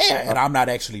need it there, and I'm not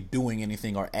actually doing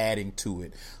anything or adding to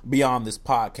it beyond this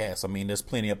podcast. I mean, there's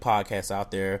plenty of podcasts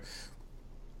out there,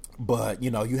 but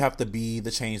you have to be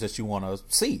the change that you want to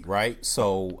see, right?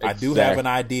 So I do have an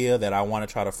idea that I want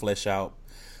to try to flesh out.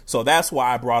 So that's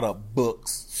why I brought up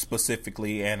books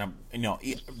specifically, and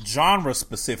genre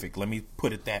specific. Let me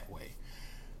put it that way.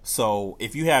 So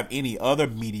if you have any other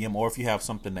medium or if you have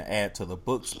something to add to the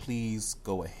books, please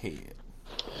go ahead.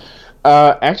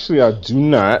 Actually, I do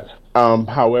not.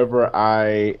 However,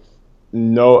 I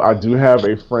know I do have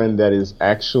a friend that is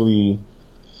actually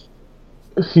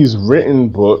he's written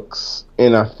books,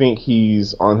 and I think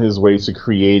he's on his way to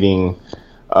creating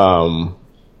um,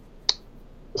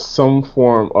 some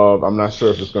form of. I'm not sure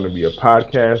if it's going to be a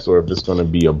podcast or if it's going to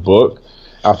be a book.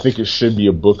 I think it should be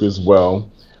a book as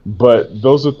well. But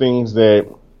those are things that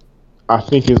I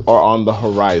think are on the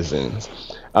horizon.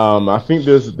 I think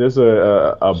there's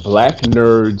a Black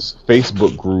Nerds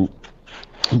Facebook group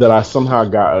that I somehow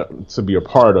got to be a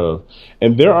part of,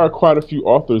 and there are quite a few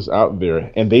authors out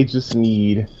there, and they just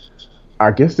need,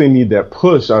 I guess they need that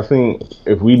push. I think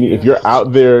if you're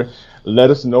out there,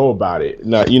 let us know about it.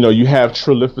 Now, you have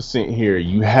Trilificent here,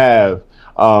 you have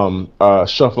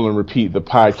Shuffle and Repeat, the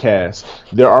podcast.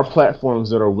 There are platforms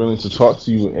that are willing to talk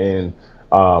to you and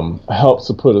help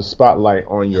to put a spotlight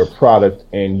on your product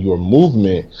and your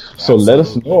movement. So let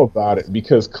us know about it,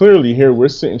 because clearly here we're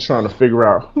sitting trying to figure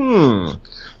out,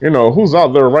 who's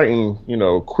out there writing,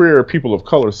 queer people of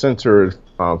color centered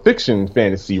fiction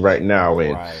fantasy right now,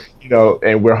 and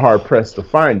and we're hard pressed to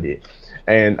find it.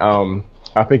 And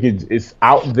I think it's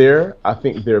out there. I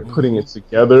think they're putting it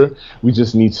together. We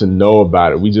just need to know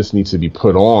about it. We just need to be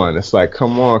put on. It's like,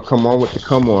 come on with the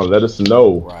come on. Let us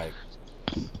know. Right.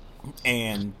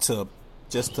 And to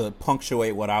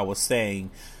punctuate what I was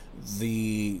saying,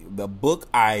 the book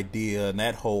idea and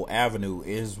that whole avenue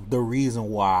is the reason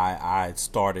why I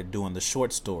started doing the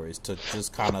short stories, to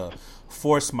just kind of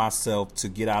force myself to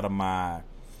get out of my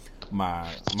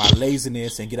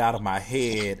laziness and get out of my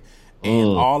head. And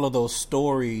all of those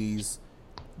stories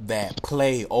that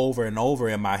play over and over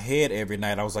in my head every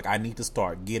night, I was like, I need to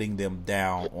start getting them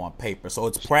down on paper. So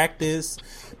it's practice,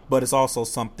 but it's also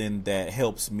something that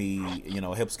helps me,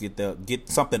 helps get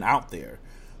something out there.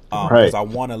 Because I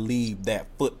want to leave that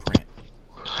footprint.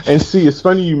 And see, it's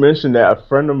funny you mentioned that. A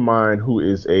friend of mine who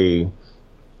is a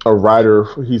writer,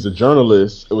 he's a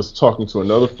journalist, was talking to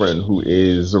another friend who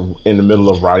is in the middle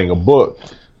of writing a book.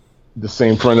 The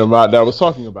same friend of mine that I was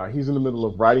talking about, he's in the middle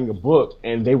of writing a book,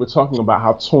 and they were talking about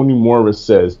how Toni Morris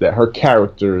says that her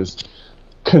characters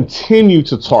continue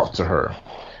to talk to her,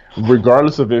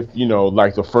 regardless of if,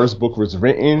 like the first book was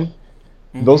written,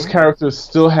 those characters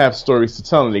still have stories to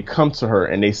tell, and they come to her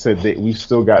and they said that we've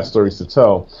still got stories to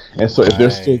tell. And so if they're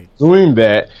still doing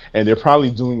that, and they're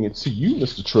probably doing it to you,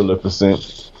 Mr.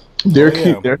 Trilificent,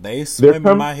 they swim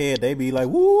in my head. They be like,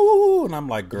 woo, and I'm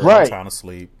like, girl, I'm trying to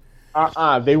sleep.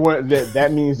 They weren't.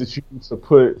 That means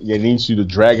that they need you to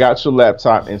drag out your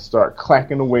laptop and start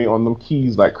clacking away on them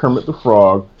keys like Kermit the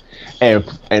Frog, and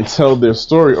tell their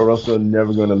story, or else they're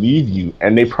never going to leave you.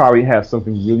 And they probably have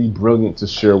something really brilliant to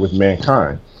share with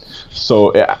mankind.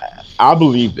 So I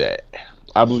believe that.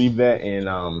 And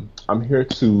I'm here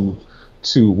to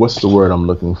what's the word I'm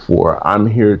looking for? I'm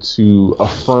here to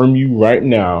affirm you right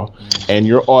now and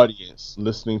your audience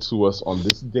listening to us on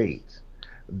this date,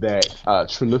 that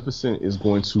Trilificent is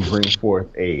going to bring forth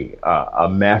a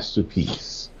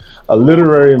masterpiece, a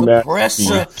literary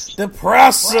masterpiece. The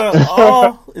pressure!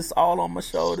 Oh, it's all on my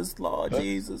shoulders, Lord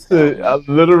Jesus. A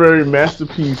literary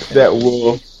masterpiece that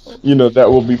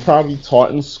will be probably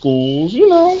taught in schools.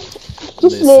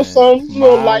 Just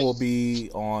mine will be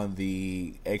on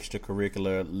the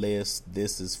extracurricular list.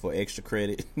 This is for extra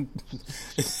credit.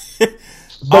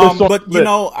 But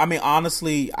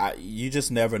honestly, you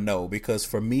just never know, because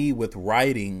for me with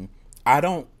writing, I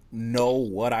don't know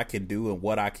what I can do and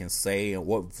what I can say and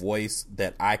what voice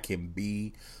that I can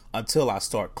be until I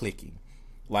start clicking.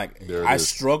 Like, I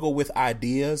struggle with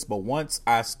ideas, but once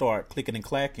I start clicking and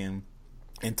clacking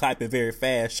and typing very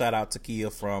fast, shout out to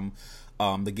Kia from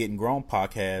the Getting Grown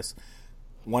podcast.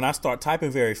 When I start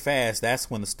typing very fast, that's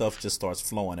when the stuff just starts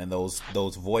flowing, and those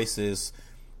voices,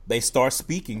 they start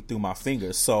speaking through my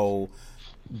fingers. So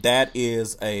that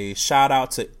is a shout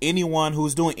out to anyone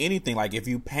who's doing anything. Like, if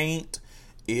you paint,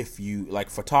 if you like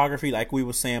photography, like we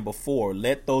were saying before,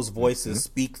 let those voices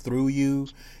speak through you.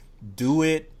 Do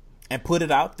it and put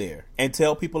it out there and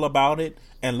tell people about it,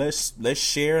 and let's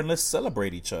share and let's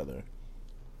celebrate each other.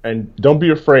 And don't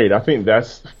be afraid. I think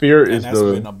fear is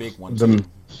been a big one too.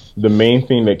 The main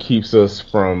thing that keeps us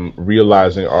from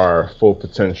realizing our full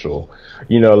potential.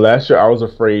 Last year I was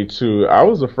afraid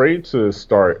to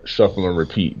start Shuffle and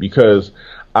Repeat, because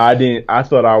I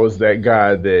thought I was that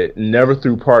guy that never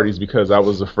threw parties because I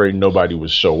was afraid nobody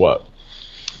would show up.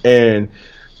 And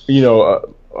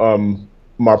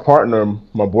my partner,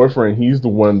 my boyfriend, he's the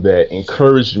one that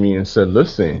encouraged me and said,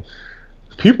 listen,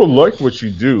 people like what you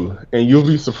do, and you'll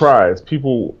be surprised.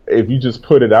 People, if you just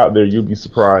put it out there, you'll be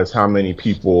surprised how many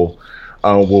people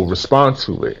will respond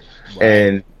to it.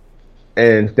 Right.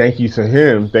 And thank you to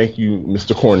him, thank you,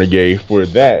 Mr. Cornegay, for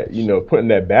that. Putting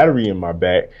that battery in my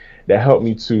back that helped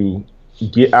me to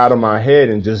get out of my head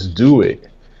and just do it.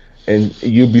 And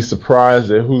you'll be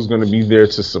surprised at who's going to be there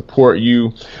to support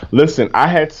you. Listen, I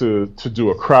had to do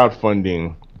a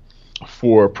crowdfunding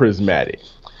for Prismatic.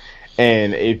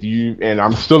 And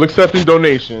I'm still accepting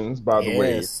donations, by the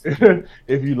way. Yes.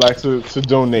 If you'd like to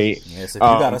donate. Yes, if you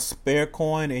got a spare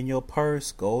coin in your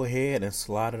purse, go ahead and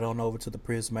slide it on over to the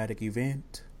Prismatic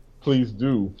event. Please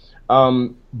do.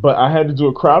 But I had to do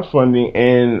a crowdfunding,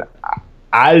 and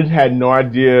I had no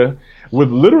idea.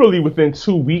 Within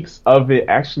 2 weeks of it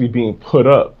actually being put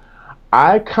up,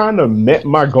 I kind of met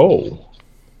my goal,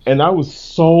 and I was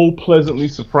so pleasantly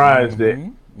surprised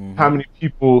that how many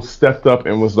people stepped up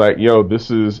and was like, "Yo,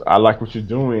 I like what you're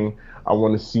doing. I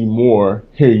want to see more.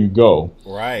 Here you go."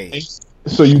 Right.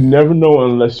 So you never know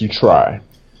unless you try.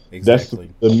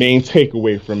 Exactly. That's the main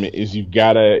takeaway from it is you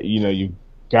gotta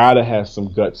have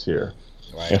some guts here,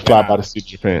 Right. and fly by the seat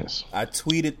of your pants. I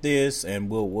tweeted this,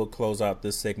 and we'll close out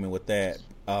this segment with that.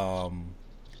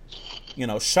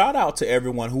 Shout out to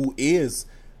everyone who is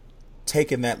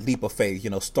taking that leap of faith.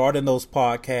 Starting those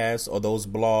podcasts or those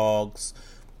blogs,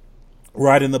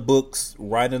 writing the books,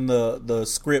 writing the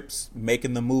scripts,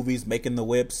 making the movies, making the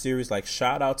web series. Like,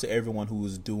 shout out to everyone who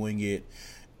is doing it.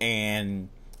 And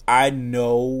I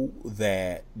know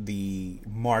that the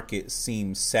market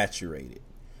seems saturated,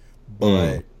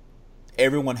 but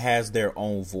everyone has their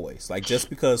own voice. Like, just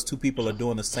because two people are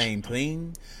doing the same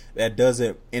thing, that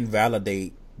doesn't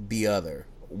invalidate the other.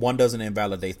 One doesn't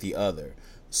invalidate the other.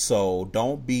 So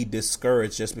don't be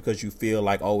discouraged just because you feel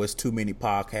like, oh, it's too many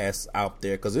podcasts out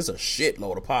there, because it's a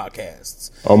shitload of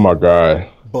podcasts. Oh my God.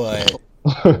 But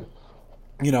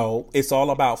it's all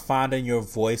about finding your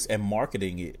voice and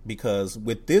marketing it. Because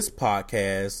with this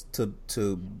podcast,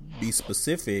 to be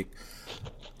specific,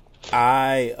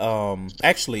 I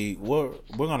actually we're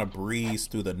gonna breeze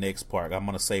through the next part. I'm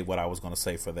gonna say what I was gonna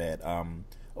say for that.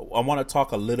 I want to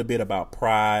talk a little bit about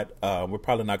Pride. We're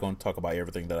probably not going to talk about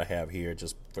everything that I have here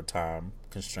just for time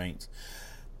constraints.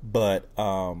 But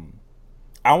I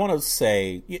want to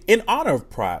say, in honor of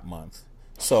Pride Month,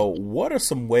 so what are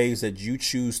some ways that you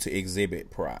choose to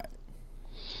exhibit pride?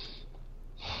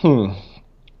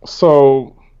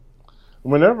 So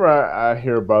whenever I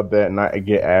hear about that and I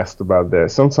get asked about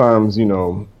that, sometimes,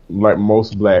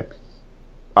 like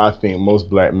I think most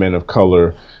black men of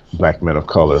color, black men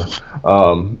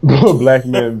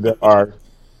that are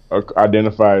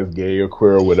identify as gay or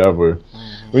queer or whatever.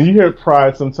 When you hear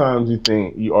pride, sometimes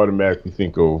you automatically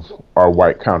think of our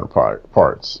white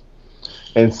counterparts,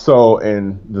 and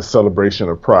the celebration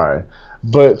of pride.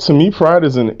 But to me, pride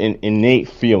is an innate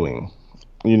feeling,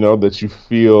 that you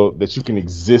feel that you can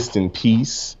exist in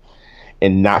peace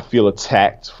and not feel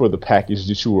attacked for the package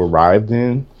that you arrived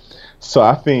in. So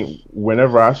I think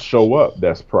whenever I show up,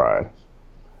 that's pride.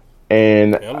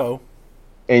 And Hello.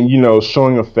 and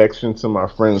showing affection to my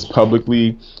friends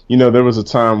publicly. There was a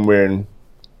time when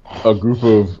a group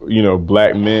of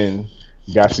black men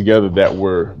got together that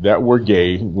were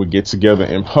gay would get together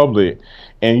in public,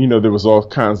 and there was all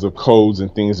kinds of codes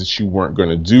and things that you weren't going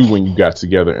to do when you got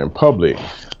together in public.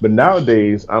 But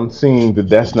nowadays I'm seeing that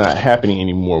that's not happening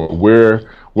anymore.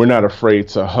 We're not afraid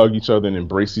to hug each other and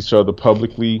embrace each other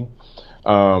publicly,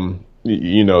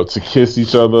 to kiss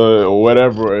each other or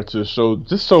whatever, or to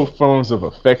show forms of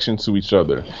affection to each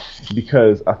other.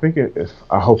 Because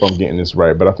I hope I'm getting this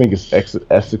right, but I think it's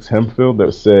Essex Hemphill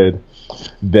that said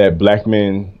that black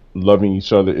men loving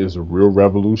each other is a real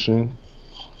revolution,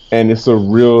 and it's a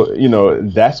real,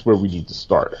 that's where we need to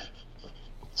start.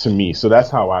 To me, so that's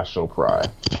how I show pride.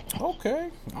 Okay.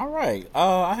 All right.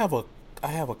 I have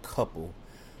a couple.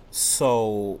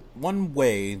 So one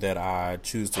way that I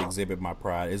choose to exhibit my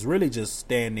pride is really just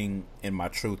standing in my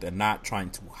truth and not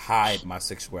trying to hide my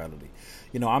sexuality.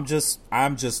 I'm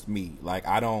just me. Like,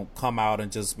 I don't come out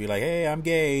and just be like, hey, I'm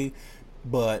gay.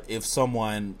 But if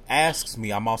someone asks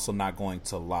me, I'm also not going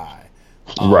to lie.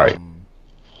 Right.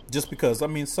 Just because,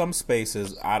 some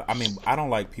spaces, I don't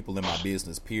like people in my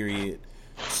business, period.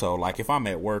 So, like, if I'm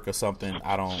at work or something,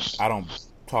 I don't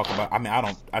talk about,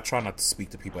 I try not to speak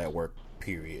to people at work,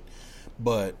 period.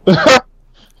 But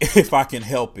if I can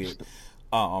help it,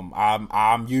 I'm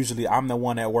the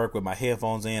one at work with my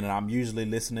headphones in, and I'm usually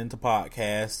listening to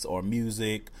podcasts or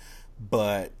music.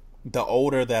 But the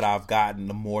older that I've gotten,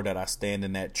 the more that I stand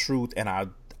in that truth, and I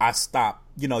stop.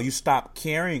 You stop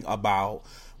caring about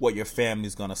what your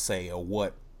family's gonna say or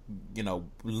what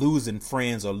losing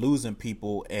friends or losing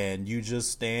people, and you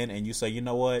just stand and you say, you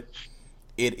know what?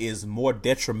 It is more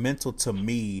detrimental to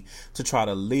me to try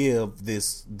to live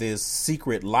this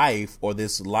secret life or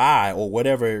this lie or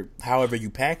whatever, however you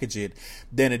package it,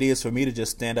 than it is for me to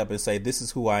just stand up and say, this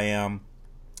is who I am.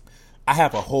 I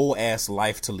have a whole ass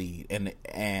life to lead,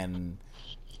 and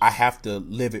I have to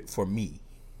live it for me.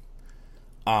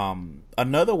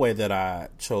 Another way that I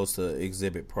chose to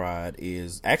exhibit pride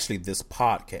is actually this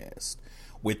podcast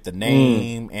with the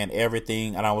name and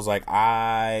everything. And I was like, when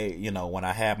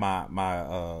I had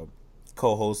my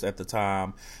co-host at the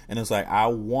time, and it's like, I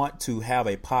want to have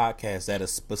a podcast that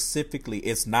is specifically,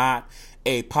 it's not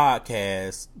a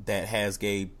podcast that has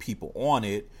gay people on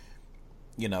it.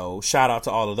 Shout out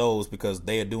to all of those, because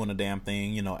they are doing the damn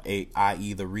thing,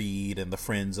 i.e. the Read and the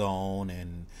Friend Zone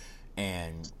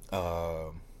and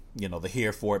the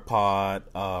Here For It pod,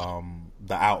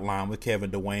 the Outline with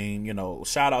Kevin Dwayne,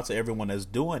 shout out to everyone that's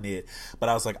doing it. But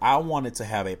I was like, I wanted to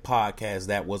have a podcast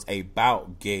that was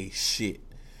about gay shit.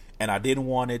 And I didn't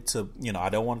want it to, I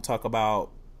don't want to talk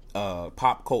about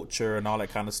pop culture and all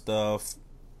that kind of stuff,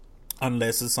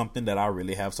 unless it's something that I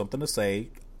really have something to say,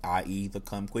 i.e. the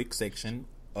Come Quick section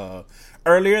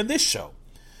earlier in this show.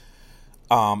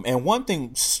 And one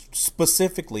thing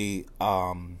specifically,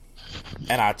 and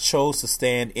I chose to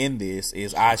stand in this,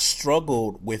 is I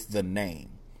struggled with the name.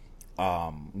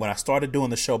 When I started doing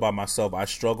the show by myself, I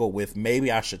struggled with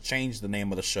maybe I should change the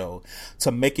name of the show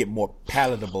to make it more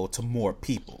palatable to more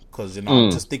people. Because,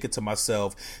 I'm just thinking to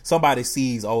myself, somebody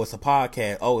sees, oh, it's a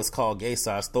podcast, oh, it's called Gay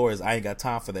Side Stories, I ain't got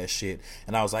time for that shit.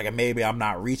 And I was like, maybe I'm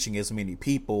not reaching as many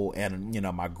people, and,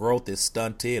 my growth is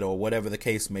stunted, or whatever the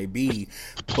case may be.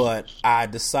 But I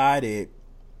decided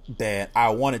that I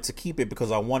wanted to keep it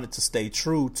because I wanted to stay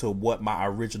true to what my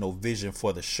original vision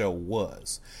for the show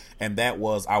was. And that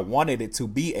was, I wanted it to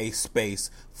be a space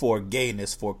for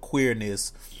gayness, for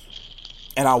queerness,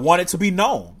 and I want it to be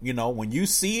known. When you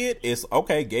see it, it's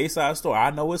okay, Gay Side Story.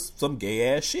 I know it's some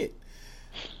gay ass shit.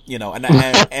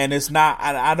 And it's not,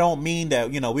 I don't mean that,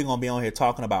 we're going to be on here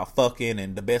talking about fucking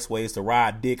and the best ways to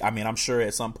ride dick. I mean, I'm sure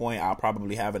at some point I'll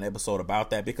probably have an episode about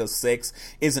that, because sex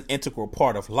is an integral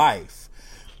part of life.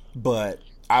 But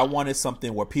I wanted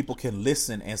something where people can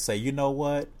listen and say, you know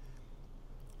what?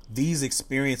 These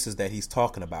experiences that he's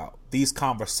talking about, these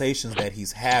conversations that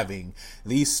he's having,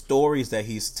 these stories that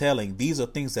he's telling, these are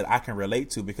things that I can relate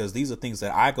to, because these are things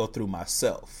that I go through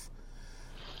myself.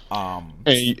 And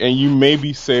you may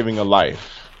be saving a life.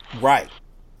 Right.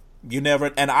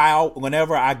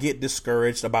 Whenever I get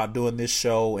discouraged about doing this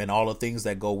show and all the things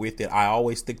that go with it, I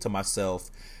always think to myself,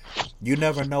 you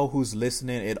never know who's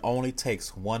listening. It only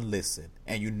takes one listen,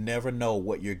 and you never know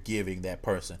what you're giving that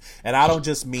person. And I don't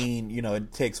just mean,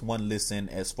 it takes one listen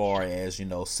as far as,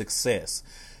 success.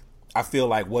 I feel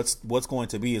like what's going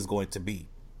to be is going to be.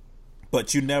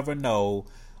 But you never know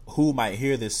who might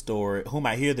hear this story, who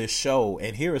might hear this show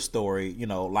and hear a story,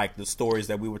 like the stories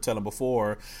that we were telling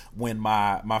before when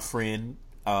my friend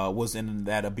was in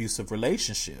that abusive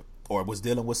relationship, or was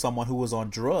dealing with someone who was on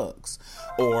drugs,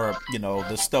 or,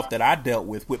 the stuff that I dealt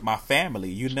with my family.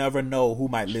 You never know who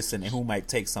might listen and who might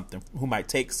take something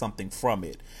from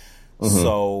it. Mm-hmm.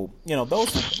 So,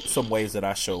 those are some ways that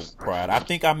I show pride. I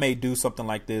think I may do something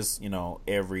like this,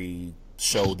 every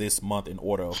show this month in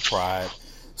order of pride.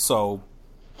 So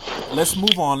let's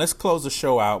move on. Let's close the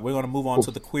show out. We're going to move on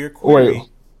to the queer query. Wait.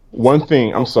 One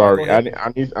thing, I'm sorry, I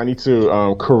need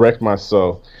to correct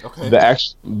myself. Okay.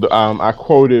 I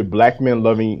quoted "Black men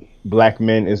loving black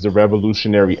men is the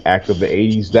revolutionary act of the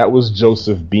 '80s." That was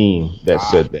Joseph Beam that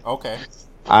said that. Okay.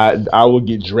 I will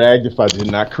get dragged if I did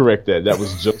not correct that. That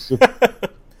was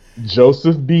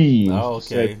Joseph Beam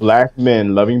said "Black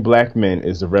men loving black men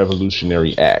is the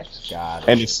revolutionary act." Got it.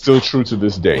 And it's still true to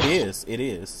this day. It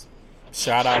is.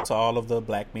 Shout out to all of the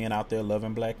black men out there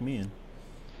loving black men.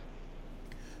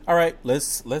 All right,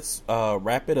 let's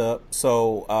wrap it up.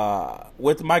 So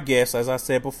with my guests, as I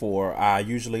said before, I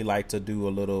usually like to do a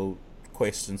little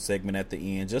question segment at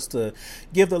the end, just to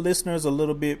give the listeners a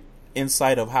little bit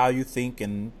insight of how you think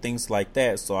and things like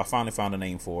that. So I finally found a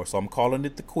name for it. So I'm calling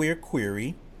it the Queer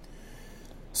Query.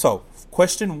 So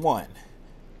question 1,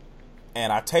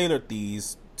 and I tailored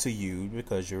these to you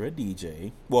because you're a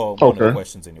DJ. Well, one of the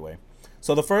questions anyway.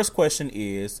 So the first question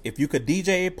is, if you could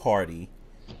DJ a party,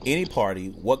 any party,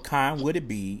 what kind would it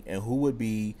be, and who would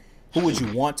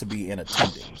you want to be in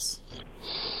attendance?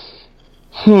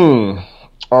 All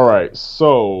right,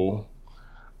 so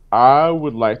I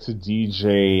would like to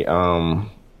DJ.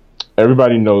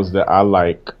 Everybody knows that I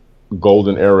like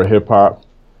golden era hip hop,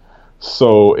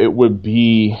 so it would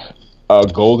be a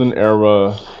golden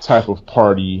era type of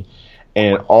party,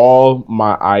 and all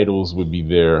my idols would be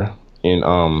there in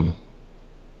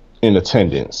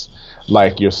attendance.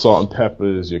 Like your Salt and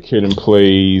Peppers, your Kid and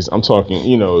Plays. I'm talking,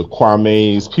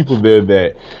 Kwame's, people there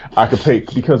that I could pay,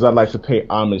 because I'd like to pay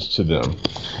homage to them.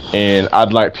 And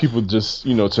I'd like people just,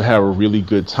 to have a really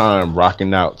good time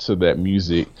rocking out to that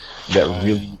music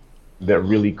that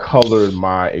really colored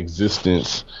my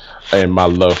existence and my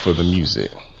love for the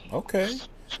music. Okay.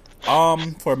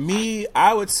 For me,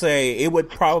 I would say it would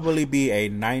probably be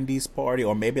a 90s party,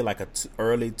 or maybe like a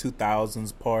early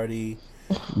 2000s party.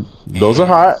 Those are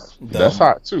hot. That's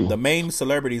hot too. The main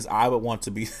celebrities I would want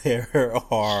to be there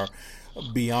are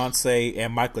Beyonce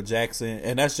and Michael Jackson,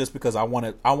 and that's just because I want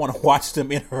to watch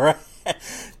them interact.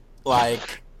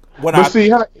 Like see,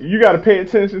 you got to pay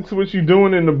attention to what you're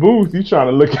doing in the booth. You trying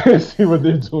to look and see what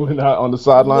they're doing out on the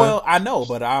sideline. Well, I know,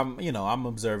 but I'm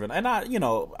observing, and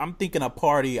I'm thinking a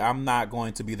party. I'm not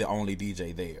going to be the only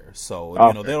DJ there, so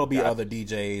there'll be other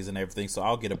DJs and everything. So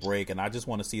I'll get a break, and I just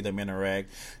want to see them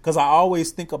interact, because I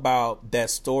always think about that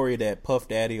story that Puff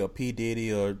Daddy or P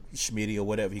Diddy or Schmitty or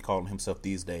whatever he calling himself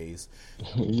these days.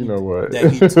 You know what?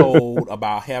 That he told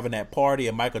about having that party,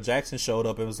 and Michael Jackson showed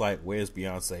up and was like, "Where's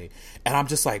Beyonce?" And I'm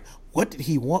just like, what did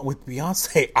he want with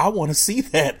Beyonce? I want to see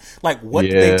that. Like, what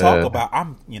did they talk about?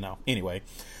 Anyway.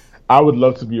 I would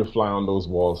love to be a fly on those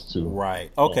walls too.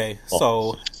 Right. Okay.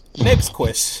 So, next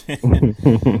question.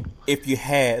 If you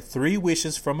had 3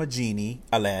 wishes from a genie,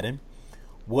 Aladdin,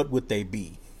 what would they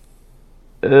be?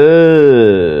 You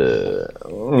know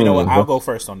what? I'll go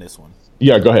first on this one.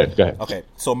 Yeah, go ahead. Okay.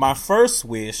 So, my first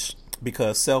wish,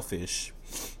 because selfish,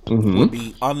 would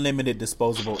be unlimited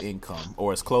disposable income,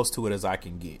 or as close to it as I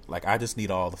can get. Like, I just need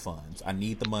all the funds. I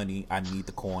need the money. I need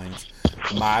the coins.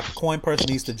 My coin purse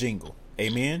needs to jingle.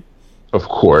 Amen? Of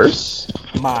course.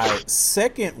 My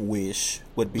second wish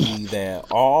would be that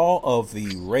all of the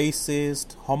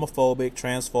racist, homophobic,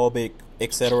 transphobic,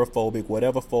 etc. phobic,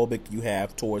 whatever phobic you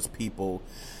have towards people,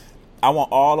 I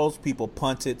want all those people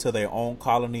punted to their own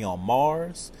colony on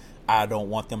Mars. I don't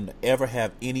want them to ever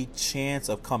have any chance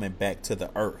of coming back to the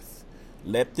earth.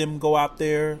 Let them go out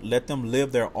there. Let them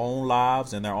live their own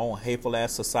lives in their own hateful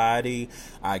ass society.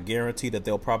 I guarantee that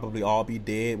they'll probably all be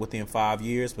dead within 5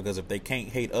 years, because if they can't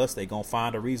hate us, they're going to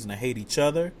find a reason to hate each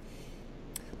other.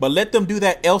 But let them do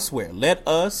that elsewhere. Let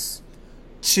us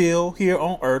chill here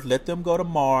on earth. Let them go to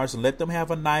Mars and let them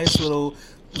have a nice little,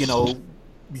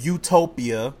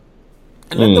 utopia,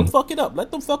 and let them fuck it up.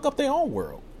 Let them fuck up their own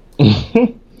world.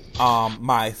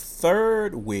 My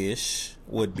third wish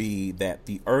would be that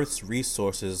the Earth's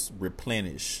resources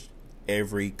replenish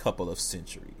every couple of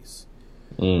centuries.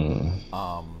 And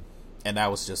that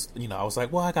was just, I was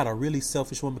like, well, I got a really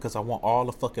selfish one because I want all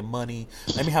the fucking money.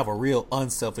 Let me have a real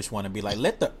unselfish one and be like,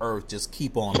 let the Earth just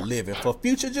keep on living for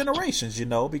future generations,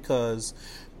 because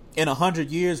in 100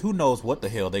 years, who knows what the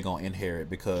hell they're going to inherit,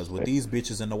 because with these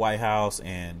bitches in the White House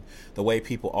and the way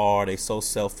people are, they so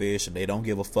selfish and they don't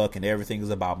give a fuck and everything is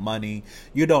about money.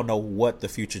 You don't know what the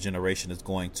future generation is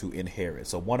going to inherit.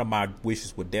 So one of my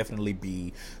wishes would definitely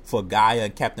be for Gaia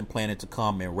and Captain Planet to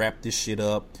come and wrap this shit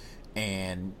up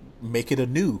and make it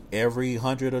anew every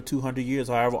 100 or 200 years,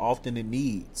 however often it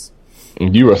needs.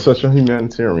 You are such a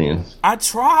humanitarian. I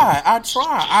try.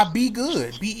 I be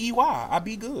good. B-E-Y. I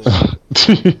be good.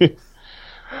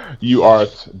 You are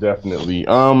definitely.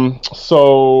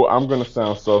 So I'm gonna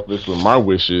sound selfish with my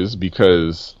wishes,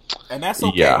 because, and that's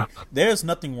okay. Yeah. There's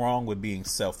nothing wrong with being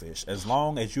selfish as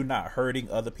long as you're not hurting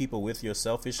other people with your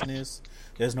selfishness.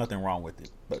 There's nothing wrong with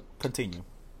it. But continue.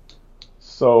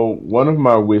 So one of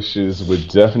my wishes would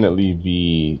definitely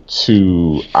be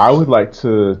I would like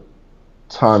to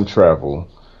time travel,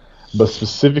 but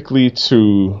specifically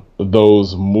to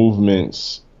those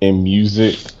movements in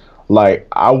music. Like,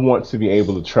 I want to be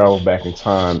able to travel back in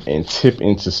time and tip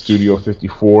into Studio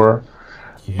 54,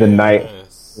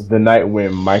 yes. the night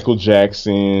when Michael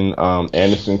Jackson,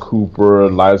 Anderson Cooper,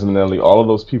 Liza Minnelli, all of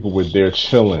those people were there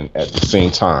chilling at the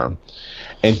same time,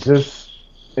 and just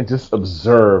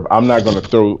observe. I'm not going to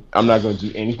do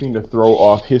anything to throw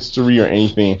off history or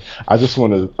anything. I just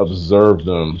want to observe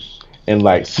them and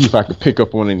see if I could pick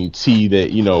up on any tea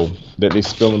that that they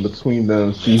spill in between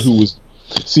them. See who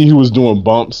was doing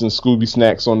bumps and Scooby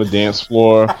snacks on the dance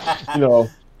floor.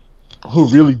 Who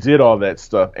really did all that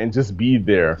stuff, and just be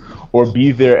there, or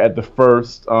be there at the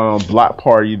first block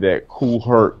party that Kool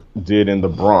Herc did in the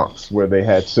Bronx, where they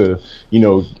had to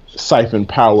siphon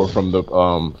power from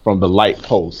the light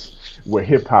post where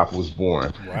hip hop was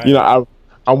born. Right.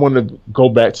 I want to go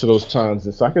back to those times,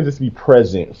 and so I can just be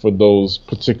present for those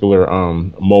particular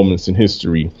moments in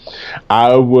history.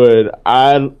 I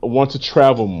want to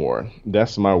travel more.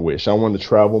 That's my wish. I want to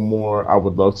travel more. I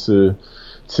would love to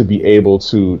be able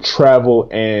to travel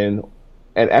and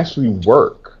actually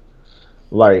work.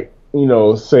 Like,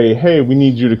 say, hey, we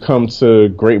need you to come to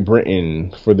Great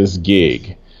Britain for this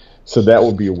gig. So that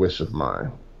would be a wish of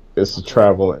mine. Is to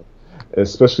travel,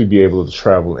 especially be able to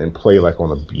travel and play like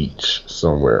on a beach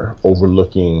somewhere,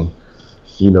 overlooking,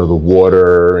 the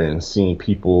water and seeing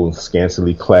people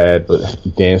scantily clad but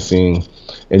dancing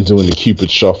and doing the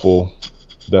Cupid shuffle.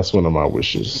 That's one of my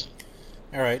wishes.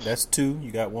 All right, that's 2.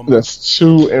 You got one more. That's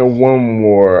 2 and one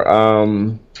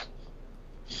more.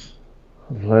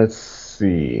 Let's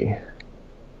see.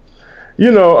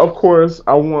 Of course,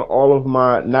 I want all of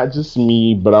not just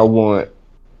me, but I want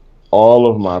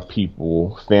all of my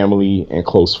people, family, and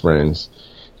close friends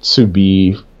to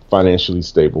be financially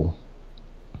stable.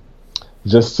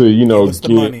 Just to, give us the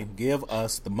money. Give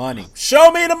us the money.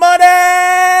 Show me the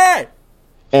money!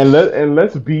 And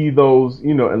let's be those,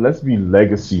 and let's be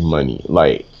legacy money.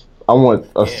 Like, I want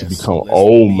us to become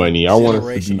old money. I want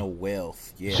us to be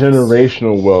wealth. Yes.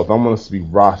 Generational wealth. I want us to be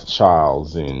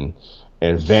Rothschilds and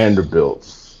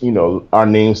Vanderbilts. Our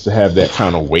names to have that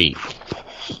kind of weight.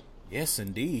 Yes,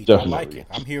 indeed. Definitely. I like it.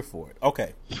 I'm here for it.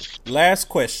 Okay. Last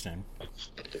question.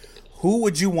 Who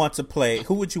would you want to play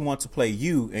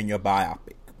you in your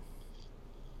biopic?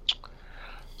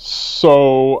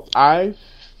 So I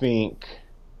think,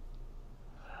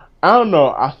 I don't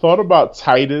know. I thought about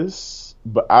Titus,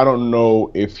 but I don't know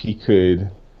if he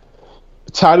could.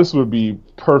 Titus would be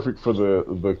perfect for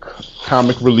the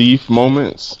comic relief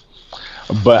moments,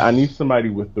 but I need somebody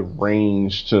with the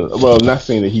range to. Well, not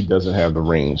saying that he doesn't have the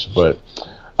range, but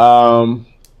I'm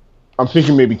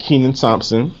thinking maybe Kenan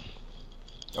Thompson.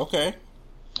 Okay.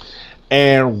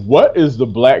 And what is the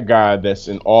black guy that's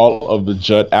in all of the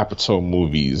Judd Apatow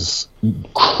movies?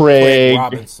 Craig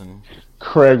Robinson.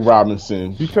 Craig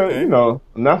Robinson. Because,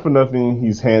 not for nothing,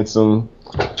 he's handsome.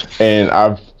 And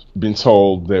I've been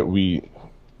told that we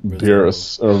bear a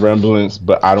resemblance,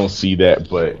 but I don't see that.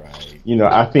 But, right.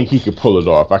 I think he could pull it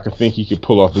off. I could think he could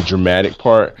pull off the dramatic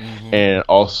part and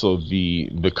also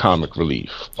the comic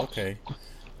relief. Okay.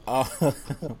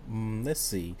 Let's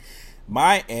see.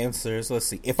 My answers, let's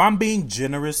see. If I'm being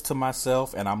generous to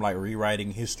myself and I'm like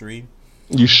rewriting history,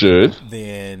 you should.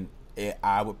 Then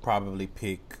I would probably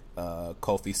pick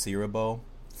Kofi Siriboe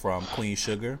from Queen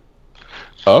Sugar.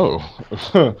 Oh,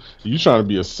 you trying to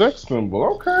be a sex symbol?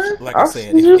 Okay. Like I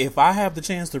said, if I have the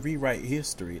chance to rewrite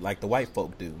history, like the white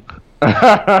folk do, like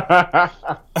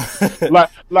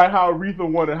how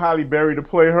Aretha wanted Halle Berry to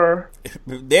play her.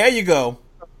 There you go.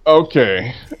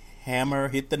 Okay. Hammer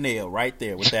hit the nail right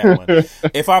there with that one.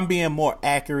 If I'm being more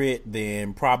accurate,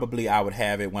 then probably I would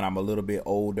have it when I'm a little bit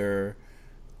older,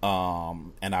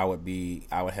 and I would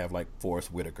have like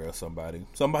Forrest Whitaker or somebody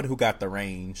who got the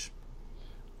range.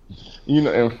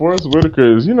 And Forrest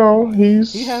Whitaker is,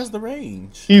 he has the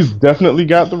range. He's definitely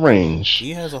got the range.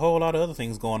 He has a whole lot of other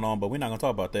things going on, but we're not gonna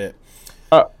talk about that.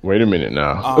 Wait a minute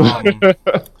now.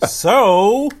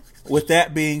 So, with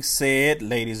that being said,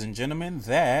 ladies and gentlemen,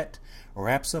 that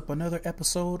wraps up another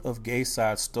episode of Gay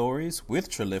Side Stories with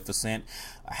Trilificent.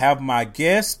 I have my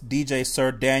guest, DJ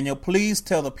Sir Daniel. Please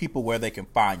tell the people where they can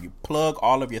find you. Plug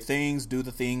all of your things. Do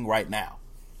the thing right now.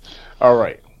 All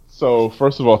right. So,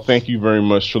 first of all, thank you very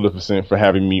much, Trilificent, for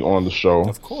having me on the show.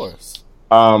 Of course.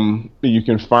 You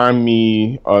can find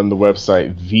me on the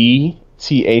website,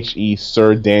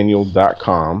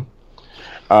 theSirDaniel.com.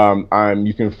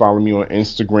 You can follow me on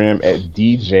Instagram at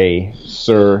DJ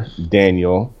Sir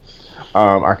Daniel.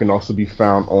 I can also be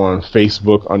found on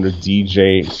Facebook under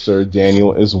DJ Sir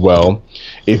Daniel as well.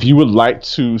 If you would like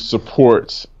to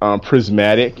support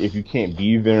Prismatic, if you can't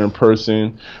be there in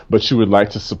person, but you would like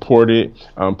to support it,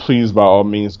 please by all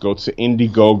means go to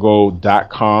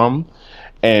Indiegogo.com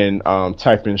and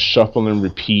type in Shuffle and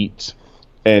Repeat,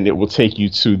 and it will take you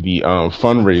to the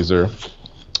fundraiser.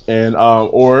 And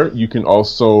or you can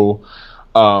also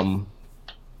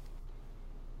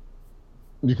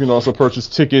purchase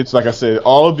tickets. Like I said,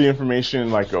 all of the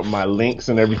information, like my links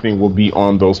and everything, will be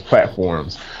on those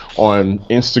platforms, on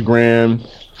Instagram,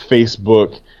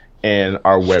 Facebook, and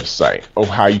our website, of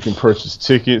how you can purchase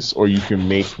tickets or you can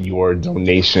make your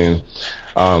donation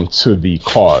to the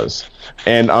cause.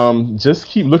 And just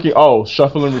keep looking.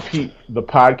 Shuffle and Repeat, the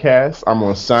podcast. I'm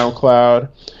on SoundCloud,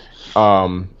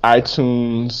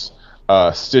 iTunes,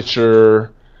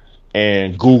 Stitcher,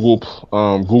 and Google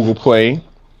Play.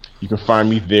 You can find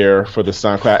me there for the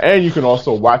SoundCloud, and you can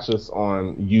also watch us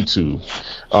on YouTube.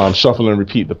 Shuffle and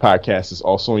Repeat, the podcast, is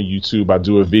also on YouTube. I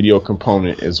do a video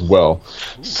component as well.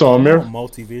 So, Amir,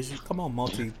 multi-vision. Come on,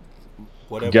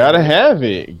 whatever. Gotta have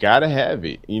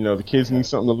it. You know, the kids need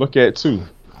something to look at too.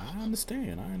 I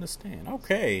understand.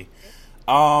 Okay.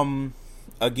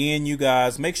 Again, you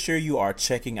guys, make sure you are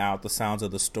checking out the Sounds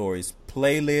of the Stories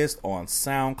playlist on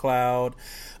SoundCloud.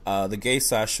 The Gay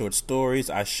Side Short Stories.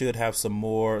 I should have some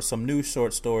new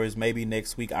short stories maybe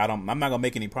next week. I'm not gonna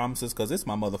make any promises because it's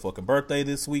my motherfucking birthday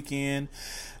this weekend.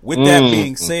 With that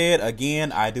being said,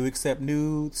 again, I do accept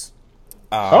nudes.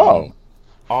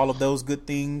 All of those good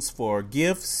things for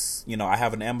gifts. You know, I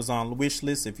have an Amazon wish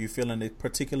list if you're feeling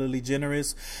particularly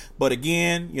generous. But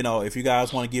again, you know, if you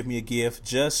guys want to give me a gift,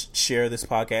 just share this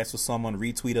podcast with someone,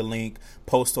 retweet a link,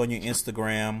 post on your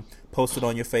Instagram, post it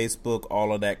on your Facebook,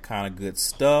 all of that kind of good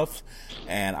stuff.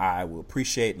 And I will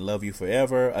appreciate and love you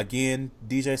forever. Again,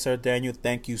 DJ Sir Daniel,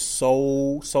 thank you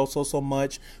so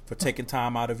much for taking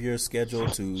time out of your schedule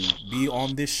to be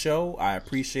on this show. I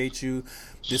appreciate you.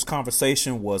 This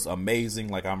conversation was amazing.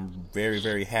 Like, I'm very,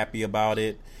 very happy about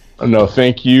it. No,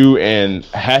 thank you, and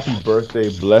happy birthday,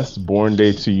 blessed born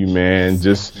day to you, man.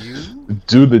 Just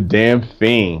do the damn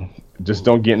thing. Just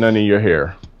don't get none in your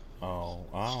hair. Oh,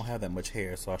 I don't have that much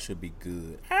hair, so I should be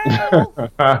good.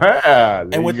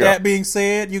 And with that being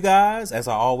said, you guys, as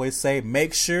I always say,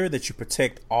 make sure that you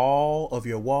protect all of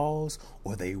your walls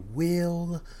or they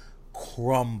will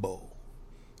crumble.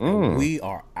 We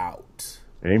are out.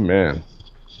 Amen.